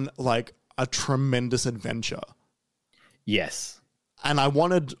go on like a tremendous adventure. Yes. And I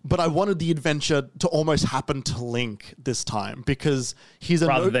wanted the adventure to almost happen to Link this time because he's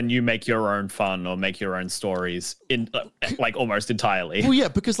rather than you make your own fun or make your own stories in like almost entirely. Well, yeah,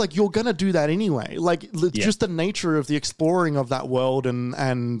 because like you're gonna do that anyway. Like just the nature of the exploring of that world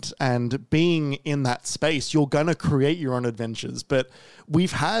and being in that space, you're gonna create your own adventures. But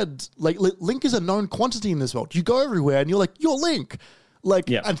we've had like Link is a known quantity in this world. You go everywhere and you're like, you're Link. Like,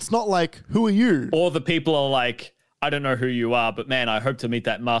 and it's not like, who are you? Or the people are like, I don't know who you are, but man, I hope to meet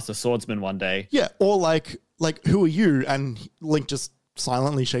that master swordsman one day. Yeah, or like who are you? And Link just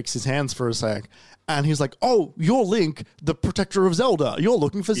silently shakes his hands for a sec. And he's like, oh, you're Link, the protector of Zelda. You're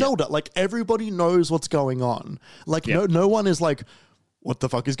looking for Zelda. Like, everybody knows what's going on. Like, no one is like, what the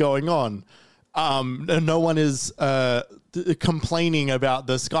fuck is going on? No one is complaining about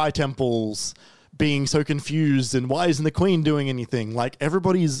the Sky Temples being so confused and why isn't the Queen doing anything? Like,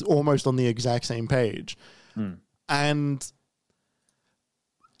 everybody's almost on the exact same page. And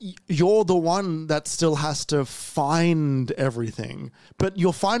you're the one that still has to find everything. But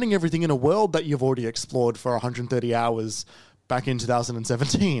you're finding everything in a world that you've already explored for 130 hours back in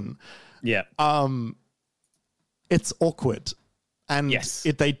 2017. Yeah. It's awkward. And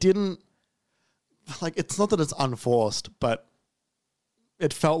they didn't... Like, it's not that it's unforced, but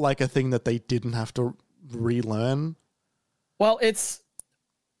it felt like a thing that they didn't have to relearn. Well, it's...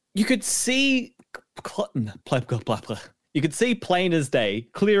 You could see... You could see plain as day,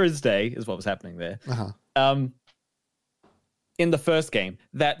 clear as day is what was happening there. In the first game,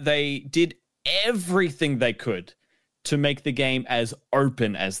 that they did everything they could to make the game as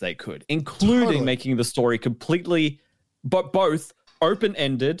open as they could, including making the story completely, but both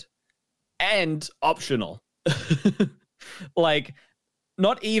open-ended and optional. Like,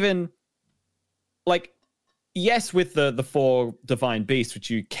 not even like. Yes, with the 4 divine beasts, which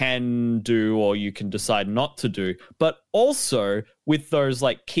you can do or you can decide not to do, but also with those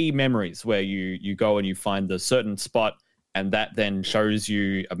like key memories where you go and you find the certain spot and that then shows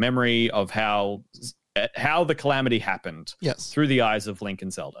you a memory of how the calamity happened through the eyes of Link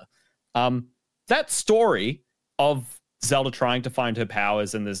and Zelda. That story of Zelda trying to find her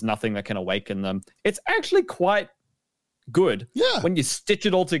powers and there's nothing that can awaken them, it's actually quite good when you stitch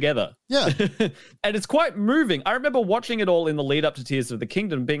it all together. And it's quite moving. I remember watching it all in the lead up to Tears of the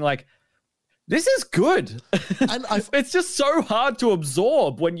Kingdom being like, this is good. And it's just so hard to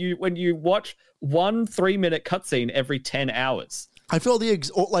absorb when you watch 1 3-minute cutscene every 10 hours. I feel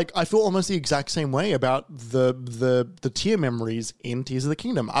I feel almost the exact same way about the tier memories in Tears of the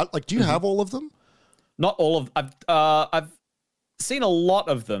Kingdom. Do you have all of them? Not all of I've seen a lot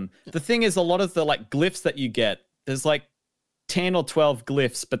of them. The thing is, a lot of the like glyphs that you get, there's like 10 or 12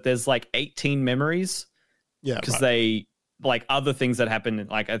 glyphs, but there's like 18 memories. Because they like other things that happen.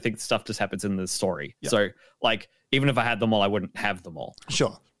 Like, I think stuff just happens in the story. So like, even if I had them all, I wouldn't have them all.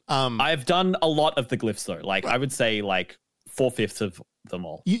 Sure. I've done a lot of the glyphs though. Like I would say like 4/5 of them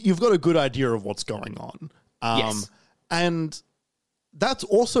all. You've got a good idea of what's going on. And that's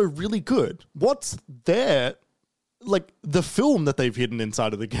also really good. What's there, like the film that they've hidden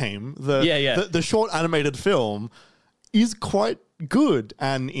inside of the game, the short animated film is quite good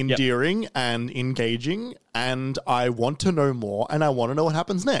and endearing and engaging, and I want to know more and I want to know what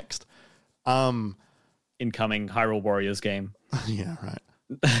happens next. Incoming Hyrule Warriors game. Yeah, right.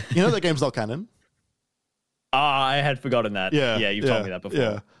 You know that game's not canon? I had forgotten that. Yeah. Yeah, you've told me that before.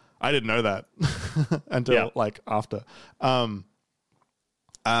 Yeah. I didn't know that until like after. But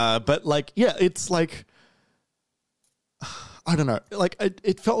like, yeah, it's like, I don't know. Like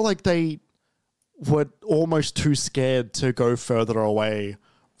it felt like they were almost too scared to go further away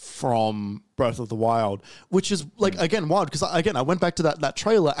from Breath of the Wild, which is like, again, wild because again, I went back to that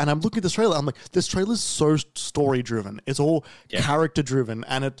trailer and I'm looking at this trailer. I'm like, this trailer is so story driven. It's all character driven,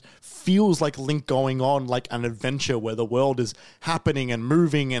 and it feels like Link going on like an adventure where the world is happening and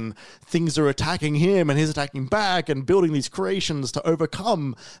moving and things are attacking him and he's attacking back and building these creations to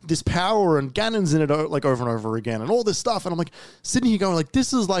overcome this power, and Ganon's in it like over and over again and all this stuff. And I'm like sitting here going like,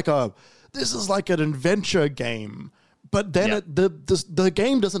 this is like an adventure game. But then the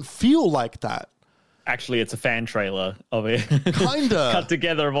game doesn't feel like that. Actually, it's a fan trailer of it. Kinda. Cut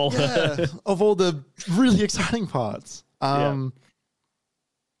together of all of all the really exciting parts. I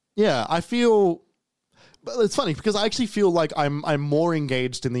feel... But it's funny because I actually feel like I'm more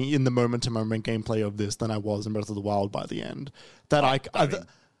engaged in the moment-to-moment gameplay of this than I was in Breath of the Wild by the end.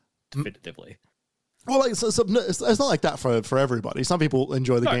 Definitively. Well, like, so it's not like that for everybody. Some people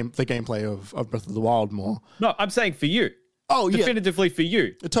enjoy the gameplay of Breath of the Wild more. No, I'm saying for you. Oh, yeah. Definitively for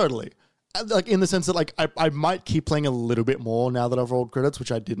you. Totally. Like, in the sense that, like, I might keep playing a little bit more now that I've rolled credits,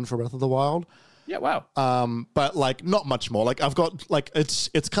 which I didn't for Breath of the Wild. Yeah, wow. But, like, not much more. Like, I've got, like, it's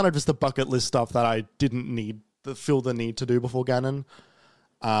kind of just the bucket list stuff that I didn't feel the need to do before Ganon.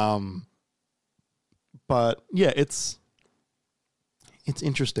 But, yeah, it's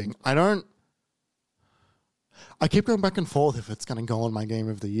interesting. I keep going back and forth if it's going to go on my game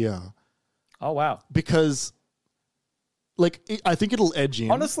of the year. Oh, wow. Because, like, I think it'll edge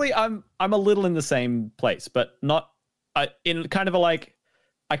in. Honestly, I'm a little in the same place, but not in kind of a like,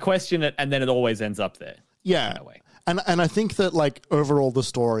 I question it and then it always ends up there. Yeah. Kind of way. And I think that, like, overall the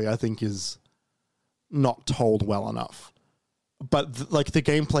story, I think, is not told well enough. But, like, the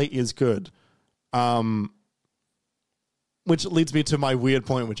gameplay is good. Which leads me to my weird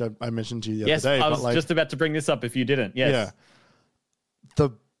point, which I mentioned to you the other day. Yes, I was just about to bring this up if you didn't. Yes. Yeah.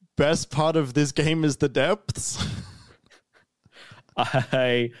 The best part of this game is the depths.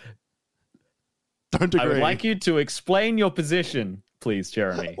 I don't agree. I would like you to explain your position, please,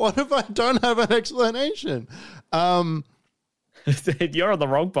 Jeremy. What if I don't have an explanation? You're on the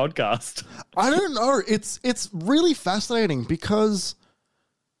wrong podcast. I don't know. It's really fascinating because,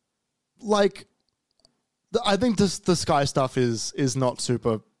 like, I think the sky stuff is not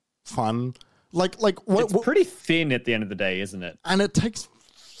super fun. Like what? It's pretty thin at the end of the day, isn't it? And it takes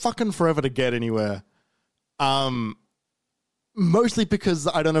fucking forever to get anywhere. Mostly because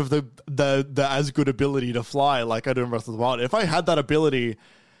I don't have the as good ability to fly like I do in Breath of the Wild. If I had that ability,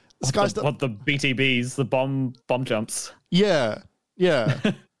 sky stuff. What the BTBs, the bomb jumps? Yeah.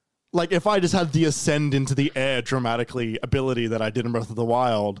 Like if I just had the ascend into the air dramatically ability that I did in Breath of the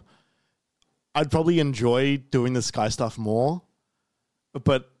Wild, I'd probably enjoy doing the sky stuff more,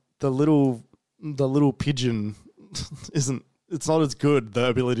 but the little pigeon it's not as good, the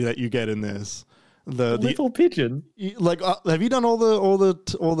ability that you get in this. The little pigeon? Like, have you done all the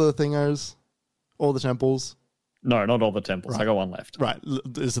thingos? All the temples? No, not all the temples. Right. I got one left. Right.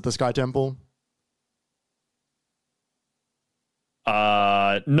 Is it the sky temple?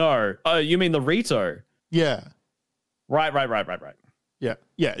 No. Oh, you mean the Rito? Yeah. Right. Yeah.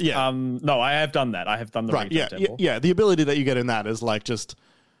 No, I have done that. I have done the Rito temple. Yeah. The ability that you get in that is like just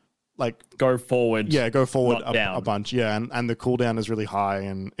like go forward. Yeah, go forward down. a bunch. Yeah, and the cooldown is really high,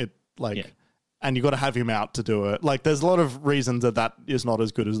 and it and you got to have him out to do it. Like, there's a lot of reasons that is not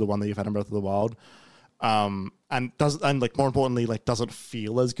as good as the one that you've had in Breath of the Wild, and like more importantly, like doesn't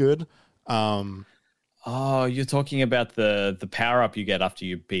feel as good. Oh, you're talking about the power up you get after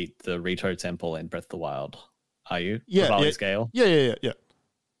you beat the Rito temple in Breath of the Wild, are you? Yeah, the Valley Scale. Yeah.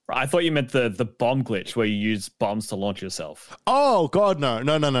 I thought you meant the bomb glitch where you use bombs to launch yourself. Oh God, no.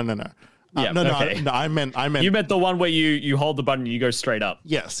 Yeah, no, okay. I meant. You meant the one where you hold the button and you go straight up.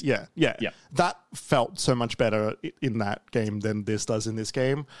 Yes, yeah. That felt so much better in that game than this does in this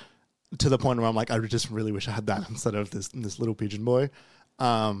game, to the point where I'm like, I just really wish I had that instead of this little pigeon boy.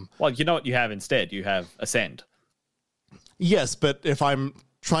 Well, you know what you have instead? You have Ascend. Yes, but if I'm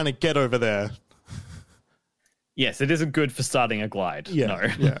trying to get over there... Yes, it isn't good for starting a glide. Yeah,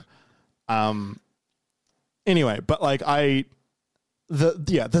 no. Yeah. Anyway, but like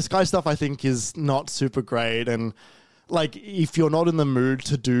the sky stuff I think is not super great, and like if you're not in the mood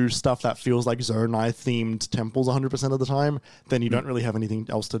to do stuff that feels like Zonai themed temples 100% of the time, then you don't really have anything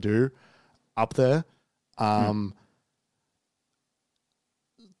else to do up there.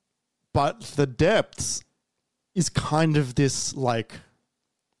 But the depths is kind of this like,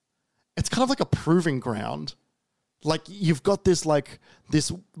 it's kind of like a proving ground. Like you've got this like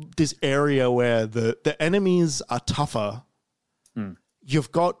this area where the enemies are tougher.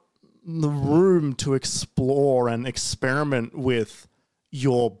 You've got the room to explore and experiment with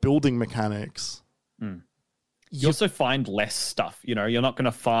your building mechanics. You also find less stuff. You know, you're not going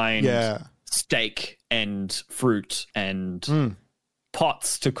to find steak and fruit and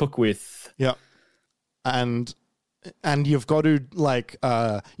pots to cook with. Yeah, and you've got to like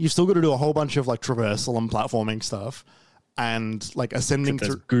you've still got to do a whole bunch of like traversal and platforming stuff, and like ascending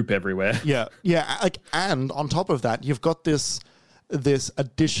There's through goop everywhere. Yeah. Like, and on top of that, you've got this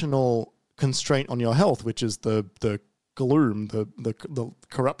additional constraint on your health, which is the gloom, the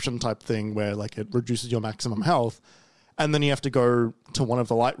corruption type thing, where like it reduces your maximum health, and then you have to go to one of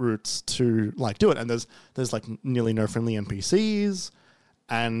the light routes to like do it. And there's like nearly no friendly NPCs,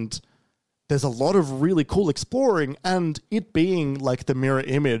 and there's a lot of really cool exploring, and it being like the mirror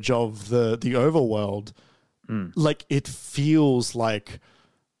image of the overworld, like it feels like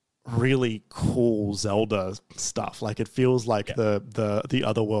really cool Zelda stuff. Like it feels like the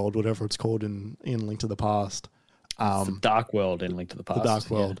other world, whatever it's called in Link to the Past. The Dark World in Link to the Past. The Dark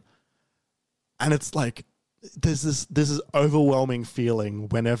World. Yeah. And it's like there's this overwhelming feeling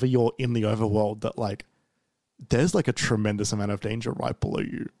whenever you're in the overworld that like there's like a tremendous amount of danger right below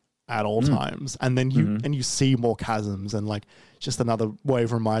you at all times. And then you see more chasms, and like just another way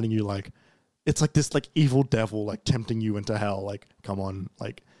of reminding you like it's like this like evil devil like tempting you into hell. Like, come on,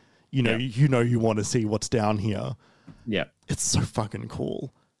 like you want to see what's down here. Yeah. It's so fucking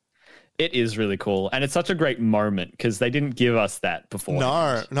cool. It is really cool. And it's such a great moment because they didn't give us that before.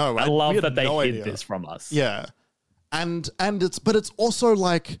 No. I love that they hid this from us. Yeah. And it's also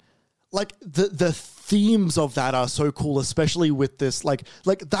like the themes of that are so cool, especially with this like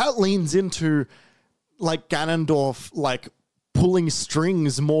that leans into like Ganondorf like pulling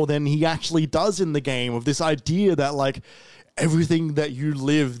strings more than he actually does in the game, of this idea that like everything that you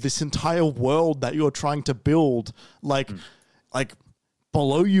live, this entire world that you're trying to build, like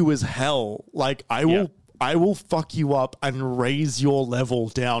below you is hell. Like I will fuck you up and raise your level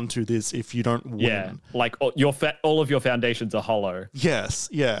down to this if you don't win. Yeah, like all of your foundations are hollow. Yes,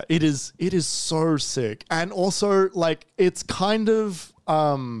 yeah. It is so sick. And also like it's kind of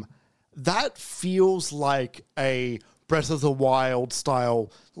that feels like a Breath of the Wild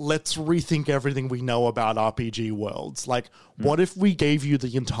style, let's rethink everything we know about RPG worlds. Like, what if we gave you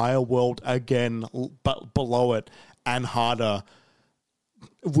the entire world again, but below it and harder,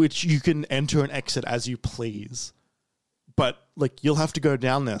 which you can enter and exit as you please, but like you'll have to go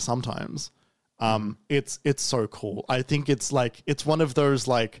down there sometimes. It's so cool. I think it's like it's one of those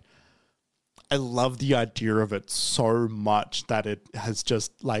like I love the idea of it so much that it has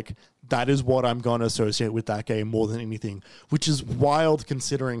just like that is what I'm going to associate with that game more than anything, which is wild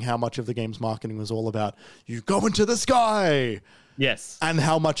considering how much of the game's marketing was all about you go into the sky. Yes. And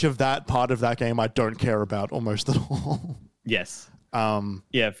how much of that part of that game I don't care about almost at all. Yes.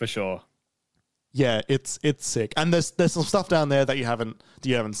 Yeah, for sure. Yeah, it's sick. And there's some stuff down there that you haven't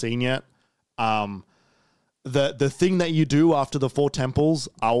seen yet. The thing that you do after the 4 temples,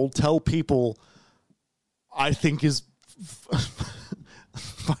 I'll tell people I think is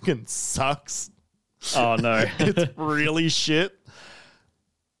fucking sucks. Oh no. It's really shit.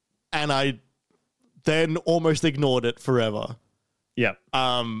 And I then almost ignored it forever. Yeah.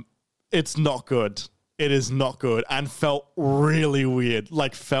 It's not good. It is not good and felt really weird.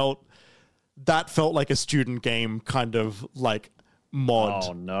 Like felt like a student game kind of like mod.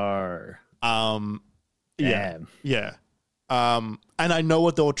 Oh no. Yeah. And I know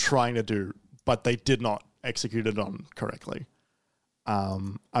what they were trying to do, but they did not execute it on correctly.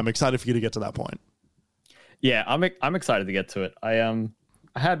 I'm excited for you to get to that point. Yeah, I'm excited to get to it. I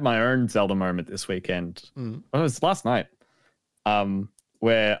had my own Zelda moment this weekend. Well, it was last night.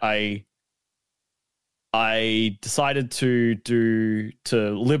 Where I decided to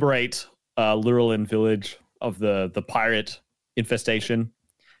liberate Lurelin village of the pirate infestation.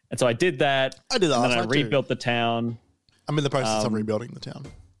 And so I did that. I did that and last then I night rebuilt too. the town. I'm in the process of rebuilding the town.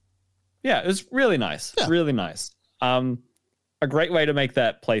 Yeah, it was really nice. Yeah. Really nice. A great way to make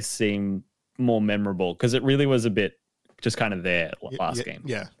that place seem more memorable because it really was a bit just kind of there last game.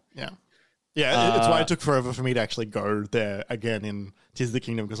 Yeah. It's why it took forever for me to actually go there again in Tears of the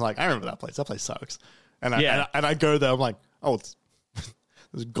Kingdom because like I remember that place. That place sucks. And I go there. I'm like, oh,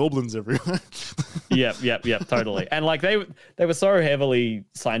 there's goblins everywhere. Yep, totally. And like they were so heavily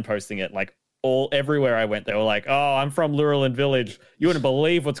signposting it. Like everywhere I went, they were like, "Oh, I'm from Lurelin Village. You wouldn't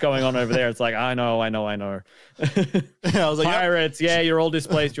believe what's going on over there." It's like, I know. Yeah, I was like, Pirates, yeah, you're all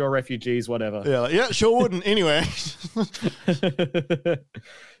displaced, you're refugees, whatever. Yeah, like, yeah, sure wouldn't. Anyway.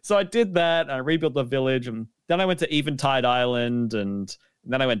 So I did that. I rebuilt the village, and then I went to Eventide Island, and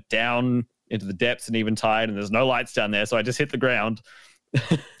then I went down into the depths in Eventide, and there's no lights down there, so I just hit the ground.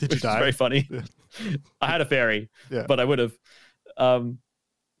 Did you die? Very funny. Yeah. I had a fairy, but I would have. And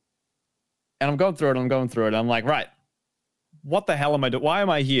I'm going through it, and I'm like, right, what the hell am I doing? Why am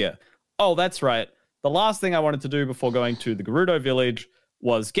I here? Oh, that's right. The last thing I wanted to do before going to the Gerudo village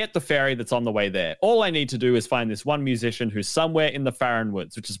was get the fairy that's on the way there. All I need to do is find this one musician who's somewhere in the Farron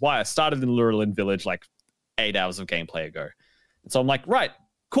Woods, which is why I started in Lurelin Village like 8 hours of gameplay ago. And so I'm like, right,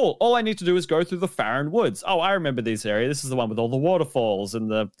 cool. All I need to do is go through the Farron Woods. Oh, I remember this area. This is the one with all the waterfalls, and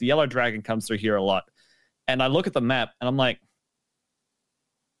the yellow dragon comes through here a lot. And I look at the map, and I'm like,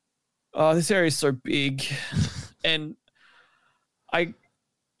 oh, this area is so big. And I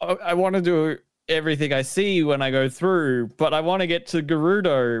want to do everything I see when I go through, but I want to get to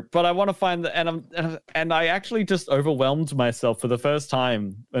Gerudo, but I want to find and I actually just overwhelmed myself for the first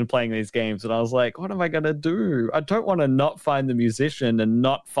time when playing these games. And I was like, what am I going to do? I don't want to not find the musician and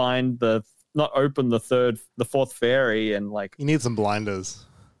not open the fourth fairy. And like, you need some blinders.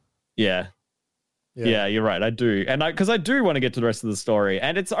 Yeah, you're right. I do. And because I do want to get to the rest of the story,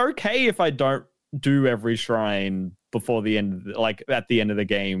 and it's okay if I don't do every shrine before the end, like at the end of the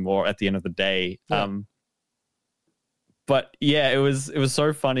game or at the end of the day. Yeah. But yeah, it was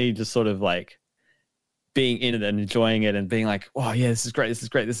so funny just sort of like being in it and enjoying it and being like, oh yeah, this is great.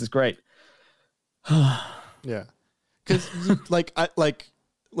 Yeah. Because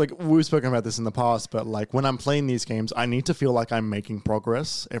like we've spoken about this in the past, but like when I'm playing these games, I need to feel like I'm making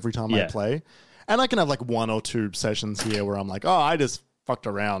progress every time I play. And I can have like 1 or 2 sessions here where I'm like, oh, I just fucked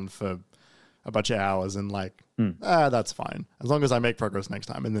around for a bunch of hours and like, that's fine. As long as I make progress next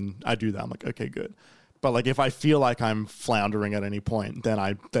time. And then I do that. I'm like, okay, good. But like, if I feel like I'm floundering at any point, then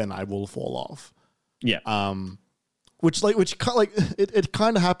I will fall off. Yeah. It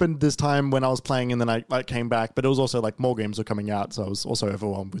kind of happened this time when I was playing, and then I came back, but it was also like more games were coming out. So I was also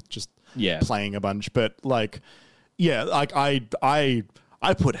overwhelmed with just playing a bunch. But like, yeah, like I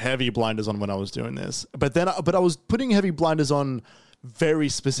put heavy blinders on when I was doing this, but I was putting heavy blinders on very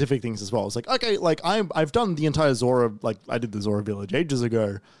specific things as well. It's like, okay, like I've done the entire Zora, like I did the Zora village ages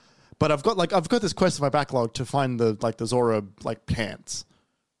ago, but I've got this quest in my backlog to find the Zora like pants,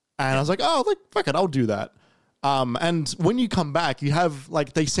 and I was like, oh, like fuck it, I'll do that. And when you come back, you have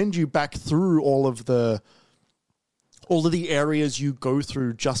like they send you back through all of the areas you go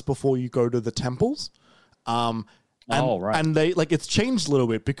through just before you go to the temples. And they like it's changed a little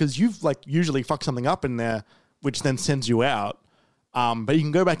bit because you've like usually fucked something up in there, which then sends you out. But you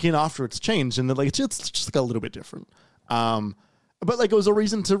can go back in after it's changed, and like it's just like a little bit different. But like it was a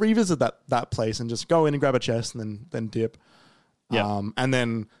reason to revisit that place and just go in and grab a chest and then dip. Yeah. And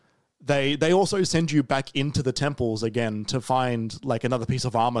then they also send you back into the temples again to find like another piece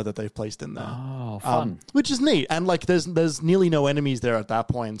of armor that they've placed in there. Oh, fun. Which is neat. And like there's nearly no enemies there at that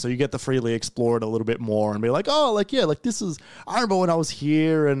point. So you get to freely explore it a little bit more and be like, oh, like, yeah, like this is, I remember when I was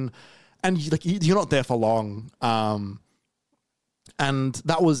here and like you're not there for long. And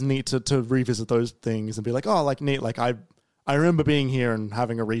that was neat to revisit those things and be like, oh, like neat. Like I remember being here and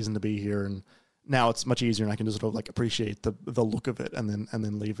having a reason to be here, and now it's much easier and I can just sort of like appreciate the look of it and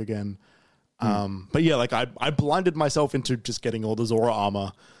then leave again. But yeah, like I blinded myself into just getting all the Zora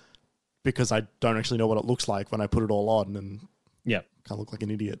armor because I don't actually know what it looks like when I put it all on, and kind of look like an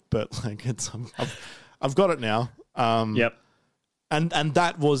idiot, but like I've got it now. Yep. And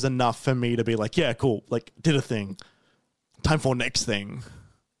that was enough for me to be like, yeah, cool. Like did a thing. Time for next thing.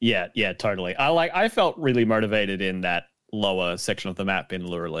 Yeah, totally. I felt really motivated in that lower section of the map in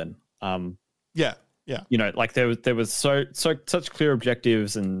Lurelin. Yeah. You know, like there was such clear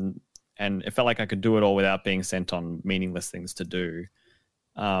objectives, and it felt like I could do it all without being sent on meaningless things to do.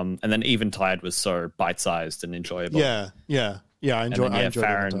 And then Eventide was so bite-sized and enjoyable. Yeah. I enjoyed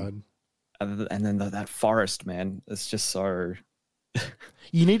Eventide. And then that forest, man, it's just so.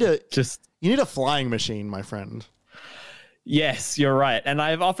 You need a flying machine, my friend. Yes, you're right. And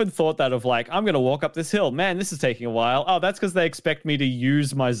I've often thought that of like, I'm going to walk up this hill. Man, this is taking a while. Oh, that's because they expect me to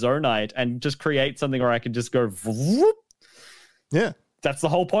use my Zonite and just create something where I can just go. Whoop. Yeah. That's the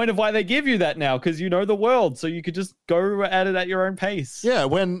whole point of why they give you that now, because you know the world, so you could just go at it at your own pace. Yeah,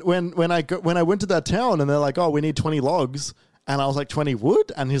 when I went to that town and they're like, oh, we need 20 logs, and I was like, 20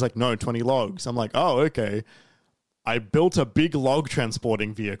 wood? And he's like, no, 20 logs. I'm like, oh, okay. I built a big log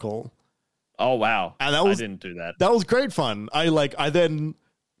transporting vehicle. Oh, wow. And I didn't do that. That was great fun. I then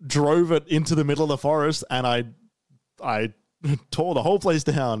drove it into the middle of the forest, and I tore the whole place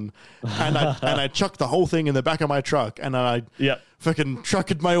down, and I chucked the whole thing in the back of my truck, and then I fucking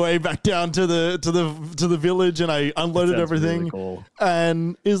trucked my way back down to the village, and I unloaded everything. Really cool.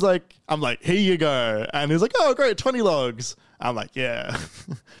 And I'm like, here you go, and he's like, oh great, 20 logs. I'm like, yeah,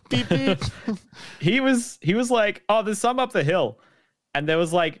 beep beep. He was like, oh, there's some up the hill, and there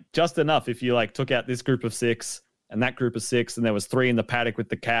was like just enough if you like took out this group of 6 and that group of 6, and there was 3 in the paddock with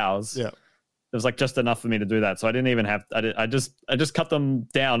the cows. Yeah. There was like just enough for me to do that. So I didn't even have, I just cut them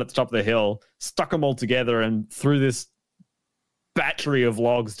down at the top of the hill, stuck them all together, and threw this battery of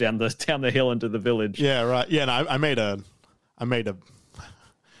logs down the hill into the village. Yeah, right. Yeah, and I made a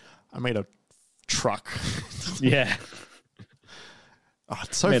truck. Yeah. Oh,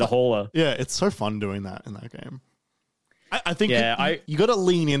 it's so made a hauler. Yeah, it's so fun doing that in that game. I think you got to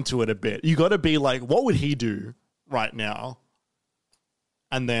lean into it a bit. You got to be like, what would he do right now?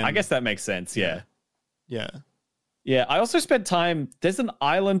 And then I guess that makes sense. Yeah. Yeah. I also spent time. There's an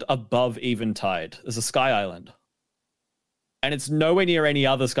island above Eventide. There's a sky island, and it's nowhere near any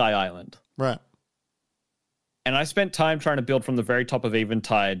other sky island. Right. And I spent time trying to build from the very top of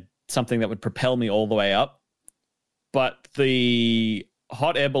Eventide something that would propel me all the way up, but the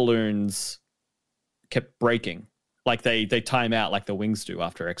hot air balloons kept breaking. Like they time out like the wings do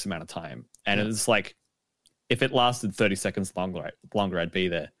after X amount of time, and it's like, if it lasted 30 seconds longer, I'd be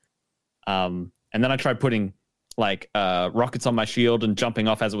there. And then I tried putting like rockets on my shield and jumping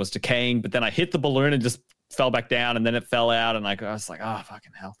off as it was decaying, but then I hit the balloon and just fell back down, and then it fell out, and I was like, oh,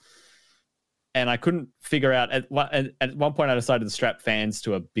 fucking hell. And I couldn't figure out, at one point I decided to strap fans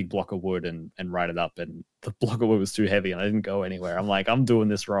to a big block of wood and ride it up, and the block of wood was too heavy and I didn't go anywhere. I'm like, I'm doing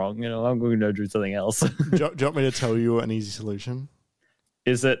this wrong. I'm going to do something else. Do you want me to tell you an easy solution?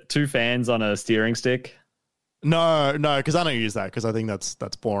 Is it 2 fans on a steering stick? No, because I don't use that, because I think that's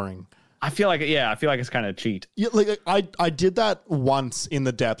boring. I feel like it's kind of cheat. Yeah, like I did that once in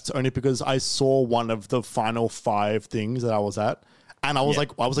the depths, only because I saw one of the final 5 things that I was at, and I was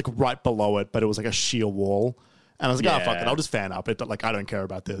like right below it, but it was like a sheer wall, and I was like, oh fuck it, I'll just fan up it. Like I don't care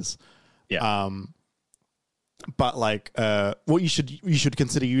about this. Yeah. But like, what you should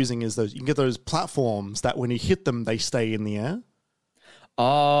consider using is those. You can get those platforms that when you hit them, they stay in the air.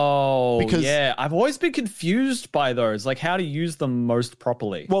 Oh, yeah. I've always been confused by those, like how to use them most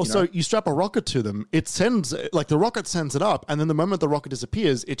properly. Well, so you strap a rocket to them. It sends, like the rocket sends it up, and then the moment the rocket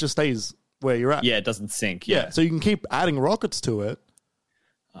disappears, it just stays where you're at. Yeah, it doesn't sink. Yeah. So you can keep adding rockets to it.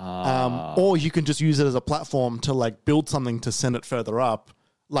 Or you can just use it as a platform to like build something to send it further up.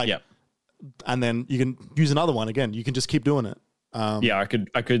 Like, and then you can use another one again. You can just keep doing it. I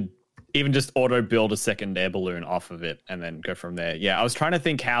could even just auto build a second air balloon off of it and then go from there. Yeah, I was trying to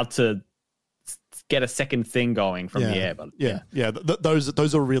think how to get a second thing going from the air, but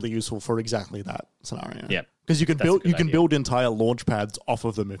those are really useful for exactly that scenario. Yeah, because you can build entire launch pads off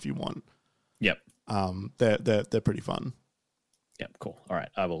of them if you want. Yep. They're pretty fun. Yep. Cool. All right,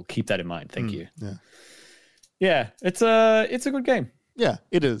 I will keep that in mind. Thank you. Yeah, it's a good game. Yeah,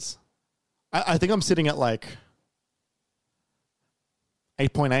 it is. I think I'm sitting at like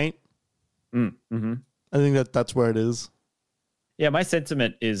 8.8. Mm-hmm. I think that's where it is. Yeah, my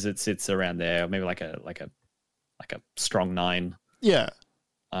sentiment is it sits around there, maybe like a strong 9. Yeah.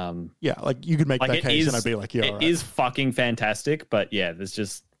 Yeah, like you could make that case, and I'd be like, yeah, it is fucking fantastic, but yeah, there's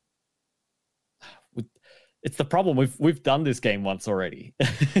just it's the problem. We've done this game once already.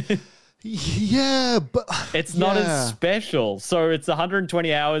 Yeah, but it's not as special. So it's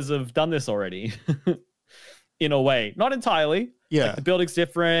 120 hours of done this already. In a way, not entirely. Yeah, like the building's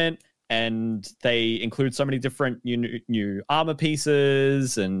different, and they include so many different new armor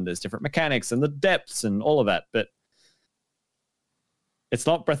pieces, and there's different mechanics and the depths and all of that. But it's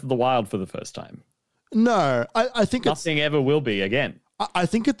not Breath of the Wild for the first time. No, I think nothing ever will be again. I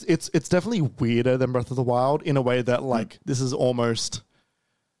think it's definitely weirder than Breath of the Wild in a way that like this is almost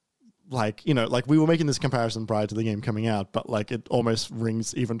like, you know, like we were making this comparison prior to the game coming out, but like it almost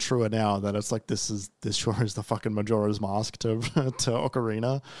rings even truer now that it's like this sure is the fucking Majora's Mask to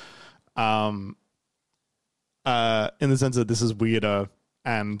Ocarina. In the sense that this is weirder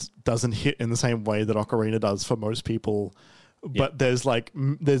and doesn't hit in the same way that Ocarina does for most people. But there's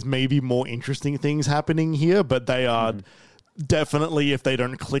maybe more interesting things happening here, but they are definitely, if they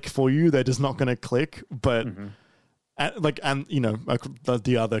don't click for you, they're just not going to click. But and you know,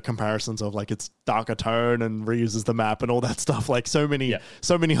 the other comparisons of like it's darker tone and reuses the map and all that stuff, like so many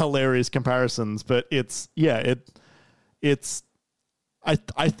hilarious comparisons. But I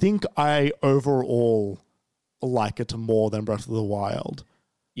think I overall like it more than Breath of the Wild.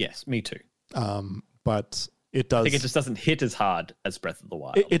 Yes, me too. But It does. I think it just doesn't hit as hard as Breath of the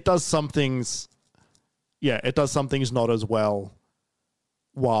Wild. It does some things. Yeah, it does some things not as well,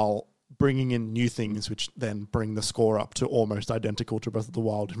 while bringing in new things, which then bring the score up to almost identical to Breath of the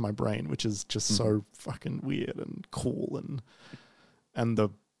Wild in my brain, which is just so fucking weird and cool. And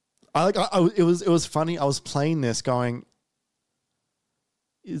it was funny. I was playing this going,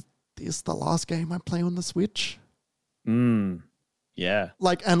 is this the last game I play on the Switch? Yeah.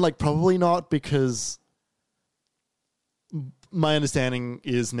 Probably not, because my understanding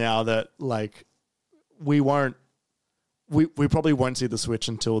is now that we probably won't see the Switch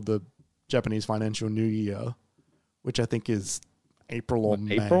until the Japanese financial new year, which I think is April or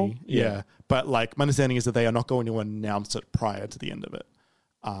May. April? Yeah. But my understanding is that they are not going to announce it prior to the end of it.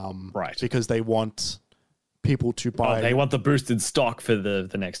 Right. Because they want people to buy. They want the boosted stock for the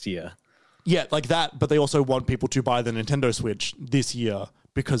next year. Yeah, like that. But they also want people to buy the Nintendo Switch this year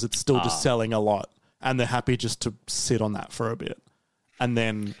because it's still just selling a lot. And they're happy just to sit on that for a bit. And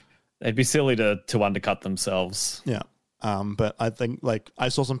then they'd be silly to undercut themselves. Yeah. But I think I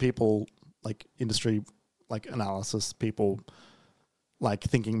saw some people industry analysis people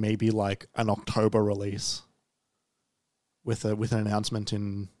thinking maybe an October release with an announcement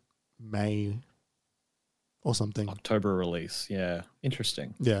in May or something. October release. Yeah.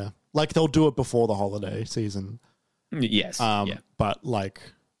 Interesting. Yeah. They'll do it before the holiday season. Yes. Yeah. But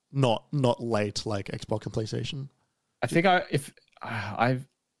not late like Xbox and PlayStation. I think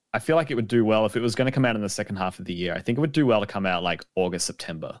I feel like it would do well if it was going to come out in the second half of the year. I think it would do well to come out August,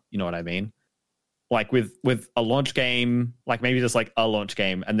 September. You know what I mean? With a launch game, maybe just a launch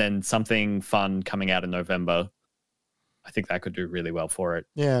game and then something fun coming out in November. I think that could do really well for it.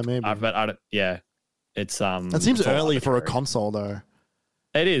 Yeah, maybe. But yeah, it's that seems early for a console though.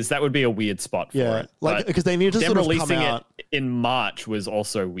 It is. That would be a weird spot for it. Because they need to sort of releasing come out it in March was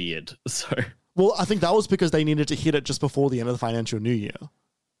also weird. So well, I think that was because they needed to hit it just before the end of the financial new year.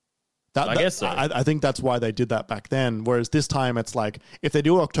 I guess so. I think that's why they did that back then. Whereas this time it's if they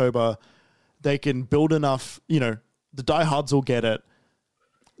do October, they can build enough, the diehards will get it,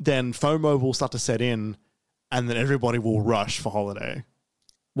 then FOMO will start to set in, and then everybody will rush for holiday.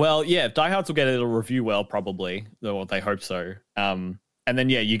 Well, yeah, if diehards will get it, it'll review well, probably. Or they hope so. And then,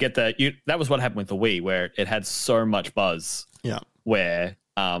 yeah, you get that was what happened with the Wii, where it had so much buzz. Yeah. Where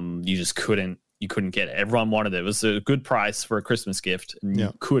you just couldn't get it. Everyone wanted it. It was a good price for a Christmas gift, and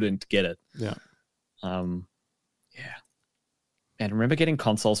you couldn't get it. Yeah. Yeah. And remember getting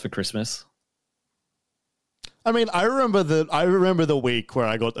consoles for Christmas? I mean, I remember the week where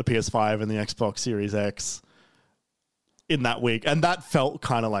I got the PS5 and the Xbox Series X in that week, and that felt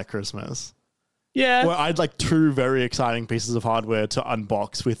kind of like Christmas. Yeah. Where I had 2 very exciting pieces of hardware to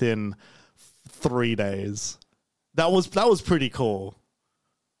unbox within 3 days. That was pretty cool.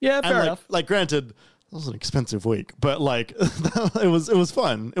 Yeah, fair enough. Granted, it was an expensive week, but it was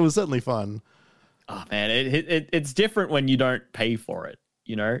fun. It was certainly fun. Oh man, it's different when you don't pay for it.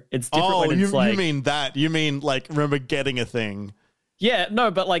 It's different when it's you mean that? You mean remember getting a thing? Yeah, no,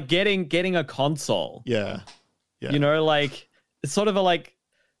 but getting a console. Yeah. It's sort of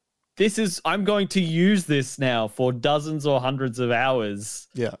I'm going to use this now for dozens or hundreds of hours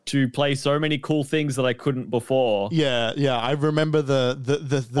to play so many cool things that I couldn't before. Yeah. I remember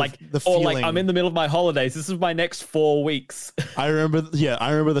the feeling. I'm in the middle of my holidays. This is my next 4 weeks. I remember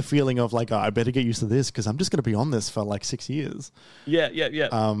the feeling of I better get used to this because I'm just going to be on this for 6 years. Yeah.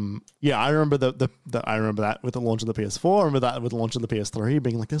 I remember I remember that with the launch of the PS4. I remember that with the launch of the PS3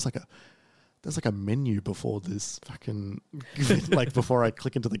 being there's a menu before this fucking before I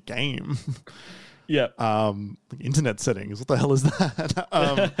click into the game. Yeah. Internet settings. What the hell is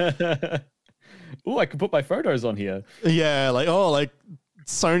that? Oh, I can put my photos on here. Yeah,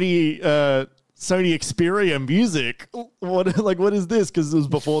 Sony Xperia music. What is this? Because it was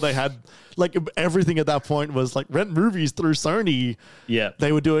before they had everything at that point was rent movies through Sony. Yeah.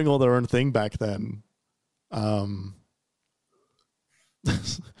 They were doing all their own thing back then.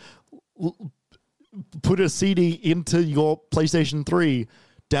 Put a CD into your PlayStation 3,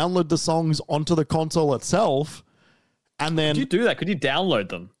 download the songs onto the console itself, and then... Could you do that? Could you download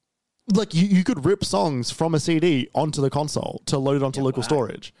them? You could rip songs from a CD onto the console to load it onto local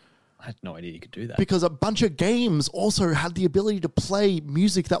storage. I had no idea you could do that. Because a bunch of games also had the ability to play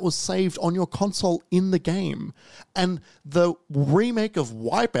music that was saved on your console in the game. And the remake of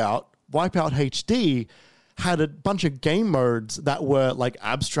Wipeout HD... had a bunch of game modes that were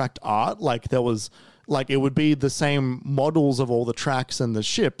abstract art. There was it would be the same models of all the tracks and the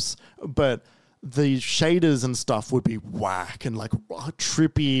ships, but the shaders and stuff would be whack and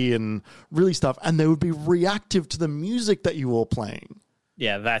trippy and really stuff. And they would be reactive to the music that you were playing.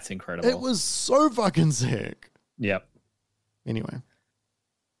 Yeah, that's incredible. It was so fucking sick. Yep. Anyway.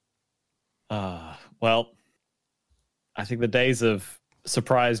 Well, I think the days of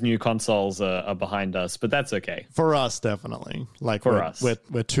surprise new consoles are behind us, but that's okay. For us, definitely. Like For us.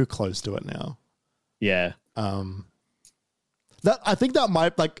 We're too close to it now. Yeah. I think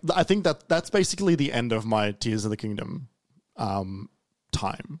that's basically the end of my Tears of the Kingdom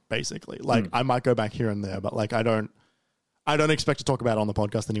time, basically. Like I might go back here and there, but like I don't expect to talk about it on the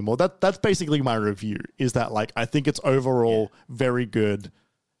podcast anymore. That's basically my review, is that like I think it's overall very good.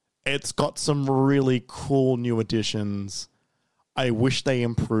 It's got some really cool new additions. I wish they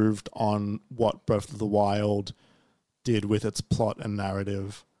improved on what Breath of the Wild did with its plot and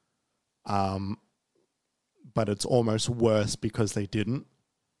narrative. But it's almost worse because they didn't.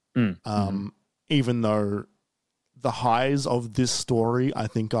 Even though the highs of this story, I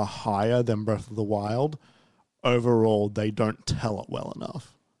think, are higher than Breath of the Wild, overall, they don't tell it well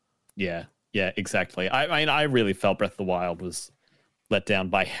enough. Yeah, exactly. I mean, I really felt Breath of the Wild was let down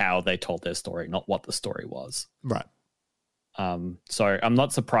by how they told their story, not what the story was. Right. So I'm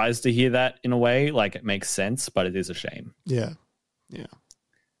not surprised to hear that in a way. Like, it makes sense, but it is a shame. Yeah.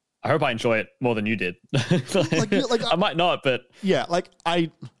 I hope I enjoy it more than you did. I might not, but yeah, like I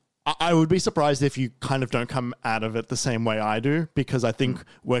would be surprised if you kind of don't come out of it the same way I do, because I think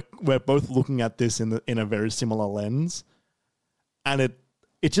we're both looking at this in a very similar lens, and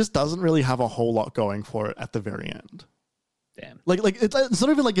it just doesn't really have a whole lot going for it at the very end. Damn. Like it's not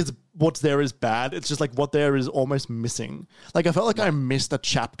even like it's what's there is bad. It's just like what there is almost missing. Like I felt like I missed a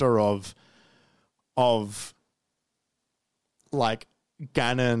chapter of like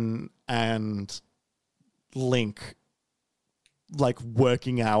Ganon and Link like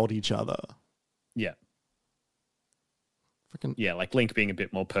working out each other. Yeah. Freaking yeah, like Link being a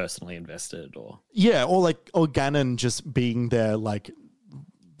bit more personally invested, or Ganon just being there, like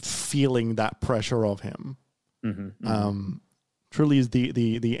feeling that pressure of him. Truly is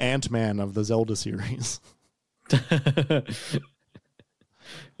the Ant-Man of the Zelda series.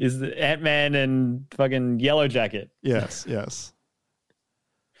 Is the Ant-Man and fucking Yellow Jacket. Yes.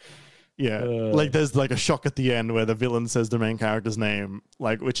 Yeah, like there's like a shock at the end where the villain says the main character's name,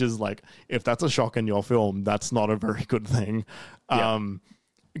 like, which is like, if that's a shock in your film, that's not a very good thing. That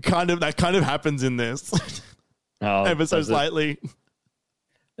kind of happens in this, ever so slightly.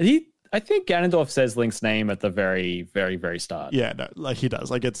 I think Ganondorf says Link's name at the very, very, very start. Yeah, no, like he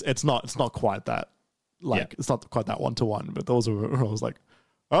does. Like it's not quite that. Like it's not quite that 1-to-1. But those were, I was like,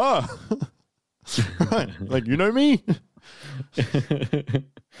 right, like you know me.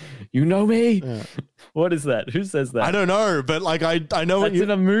 You know me? Yeah. What is that? Who says that? I don't know, but like I know that's in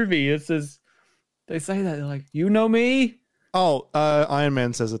a movie. It says, they say that, they're like, you know me? Oh, Iron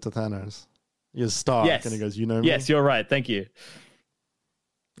Man says it to Thanos. You're Stark, yes. And he goes, you know me? Yes, you're right. Thank you.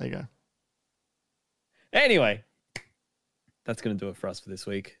 There you go. Anyway, that's going to do it for us for this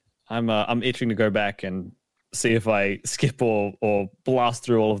week. I'm itching to go back and see if I skip or blast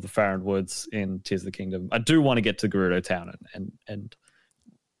through all of the Faron Woods in Tears of the Kingdom. I do want to get to Gerudo Town and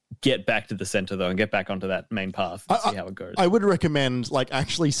get back to the center, though, and get back onto that main path and see how it goes. I would recommend, like,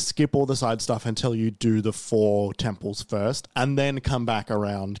 actually skip all the side stuff until you do the 4 temples first, and then come back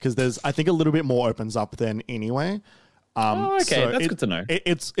around, because there's, I think, a little bit more opens up then anyway. Okay, so that's good to know. I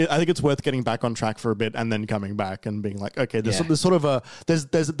think it's worth getting back on track for a bit and then coming back and being like, okay, there's sort of a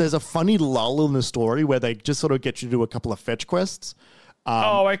there's a funny lull in the story where they just sort of get you to do a couple of fetch quests.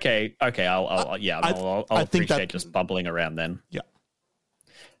 Okay. I'll I think appreciate just bubbling around then. Yeah.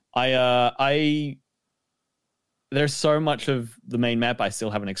 There's so much of the main map I still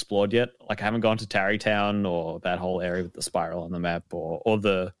haven't explored yet. Like, I haven't gone to Tarrytown or that whole area with the spiral on the map, or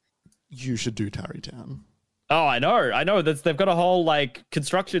the. You should do Tarrytown. Oh, I know. They've got a whole like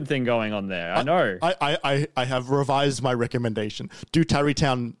construction thing going on there. I know. I have revised my recommendation. Do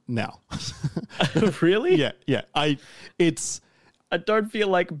Tarrytown now. Really? Yeah. I don't feel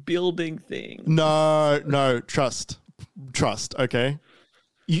like building things. No. Trust. Okay.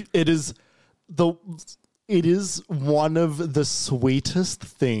 It is one of the sweetest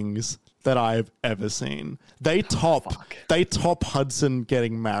things that I've ever seen. They top Hudson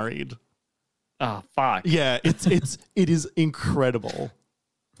getting married. Oh, fuck. Yeah, it is incredible.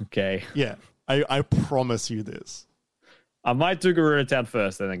 Okay. Yeah, I promise you this. I might do Gerudo Town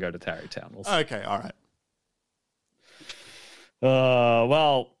first and then go to Tarrytown. We'll see. Okay, all right.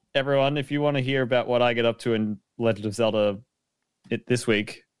 Well, everyone, if you want to hear about what I get up to in Legend of Zelda this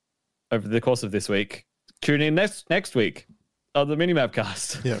week, over the course of this week, tune in next week on the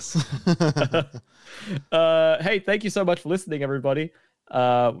MiniMapCast. Yes. Hey, thank you so much for listening, everybody.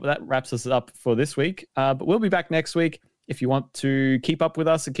 That wraps us up for this week. But we'll be back next week. if you want to keep up with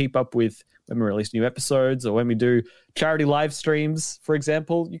us and keep up with when we release new episodes or when we do charity live streams, for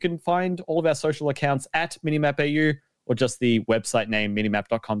example, you can find all of our social accounts at MiniMapAU or just the website name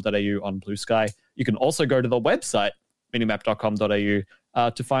minimap.com.au on Blue Sky. You can also go to the website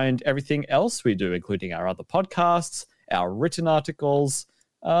minimap.com.au to find everything else we do, including our other podcasts, our written articles,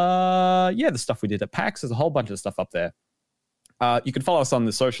 the stuff we did at PAX. There's a whole bunch of stuff up there. You can follow us on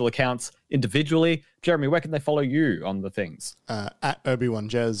the social accounts individually. Jeremy, where can they follow you on the things? At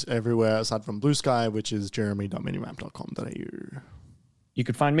Obi-Wan-Jez everywhere aside from Blue Sky, which is jeremy.minimap.com.au. You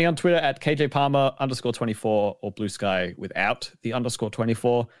can find me on Twitter at KJPalmer_24 or Blue Sky without the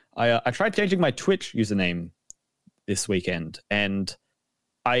 _24. I tried changing my Twitch username this weekend, and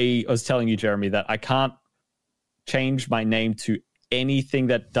I was telling you, Jeremy, that I can't change my name to anything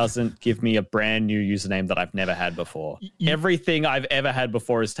that doesn't give me a brand new username that I've never had before. Everything I've ever had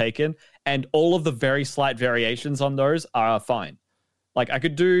before is taken, and all of the very slight variations on those are fine. Like I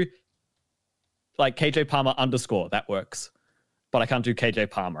could do like KJ Palmer _ that works, but I can't do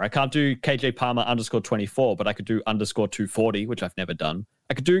KJ Palmer. I can't do KJ Palmer _24, but I could do _240, which I've never done.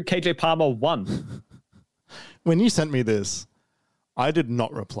 I could do KJ Palmer 1. When you sent me this, I did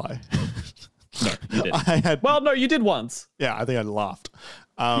not reply. No, you didn't. No, you did once. Yeah, I think I laughed.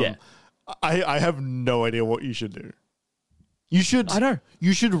 I have no idea what you should do. You should. I know.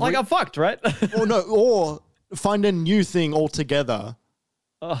 You should. I'm fucked, right? or find a new thing altogether.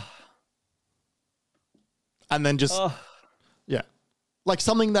 And then just, like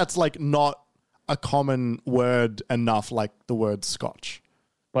something that's like not a common word enough, like the word Scotch,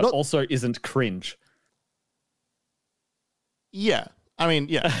 but also isn't cringe. Yeah, I mean,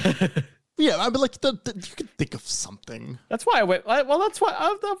 yeah. Yeah, I mean, like, you could think of something. That's why I went, that's why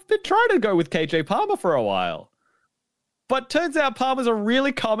I've been trying to go with KJ Palmer for a while. But turns out Palmer's a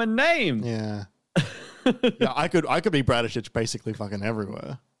really common name. Yeah. Yeah, I could be Bradishich basically fucking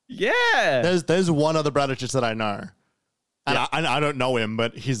everywhere. Yeah. There's one other Bradishich that I know. And I don't know him,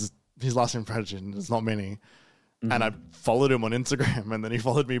 but his last name Bradishich, and there's not many. Mm-hmm. And I followed him on Instagram, and then he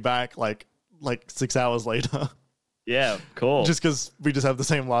followed me back like 6 hours later. Yeah, cool. Just because we just have the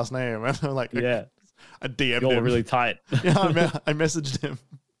same last name. And I'm like, I DM'd him. You're really tight. Yeah, I messaged him.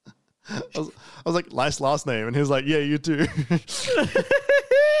 I was like, nice last name. And he was like, yeah, you too.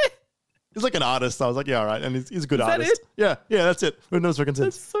 He's like an artist. So I was like, yeah, all right. And he's a good artist. That it? Yeah, that's it. Who knows what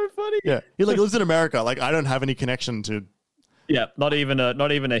That's so funny. Yeah. He like lives in America. Like I don't have any connection to. Yeah, not even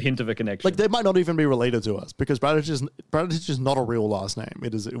a hint of a connection. Like they might not even be related to us because Bradich is not a real last name.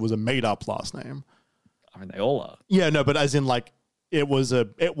 It was a made up last name. I mean, they all are. Yeah, no, but as in like it was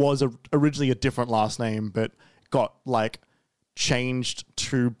originally a different last name, but got like changed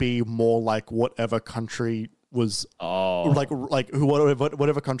to be more like whatever country was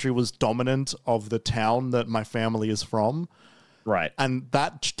whatever country was dominant of the town that my family is from. Right. And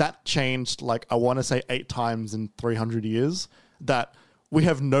that changed like I want to say 8 times in 300 years that we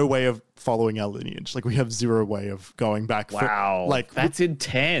have no way of following our lineage. Like we have zero way of going back. Wow. That's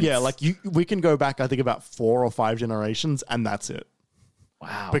intense. Yeah. Like we can go back, I think about 4 or 5 generations and that's it.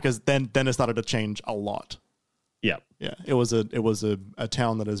 Wow. Because then it started to change a lot. Yeah. Yeah. It was a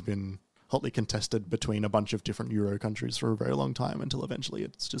town that has been hotly contested between a bunch of different Euro countries for a very long time until eventually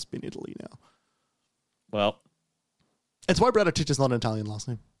it's just been Italy now. Well, it's why Bradich is not an Italian last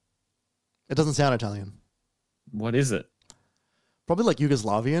name. It doesn't sound Italian. What is it? Probably like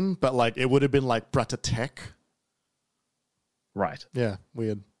Yugoslavian, but like it would have been like Bratatek. Right. Yeah,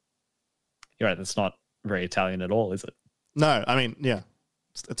 weird. You're right. That's not very Italian at all, is it? No, I mean, yeah,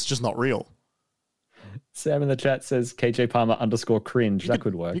 it's just not real. Sam in the chat says KJ Palmer _cringe. That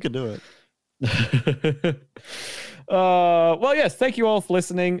could work. You could do it. Well, yes, thank you all for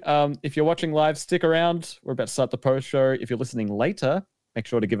listening. If you're watching live, stick around. We're about to start the post show. If you're listening later, make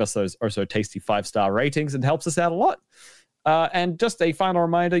sure to give us those also tasty 5-star ratings. It helps us out a lot. And just a final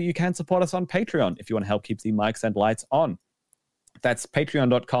reminder, you can support us on Patreon if you want to help keep the mics and lights on. That's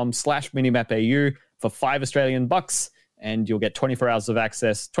patreon.com/minimapau for $5 and you'll get 24 hours of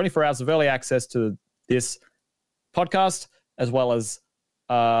early access to this podcast, as well as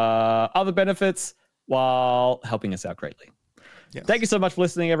other benefits while helping us out greatly. Yes. Thank you so much for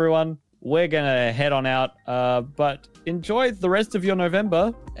listening, everyone. We're going to head on out, but enjoy the rest of your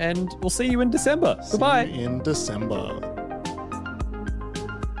November, and we'll see you in December. Goodbye. See you in December.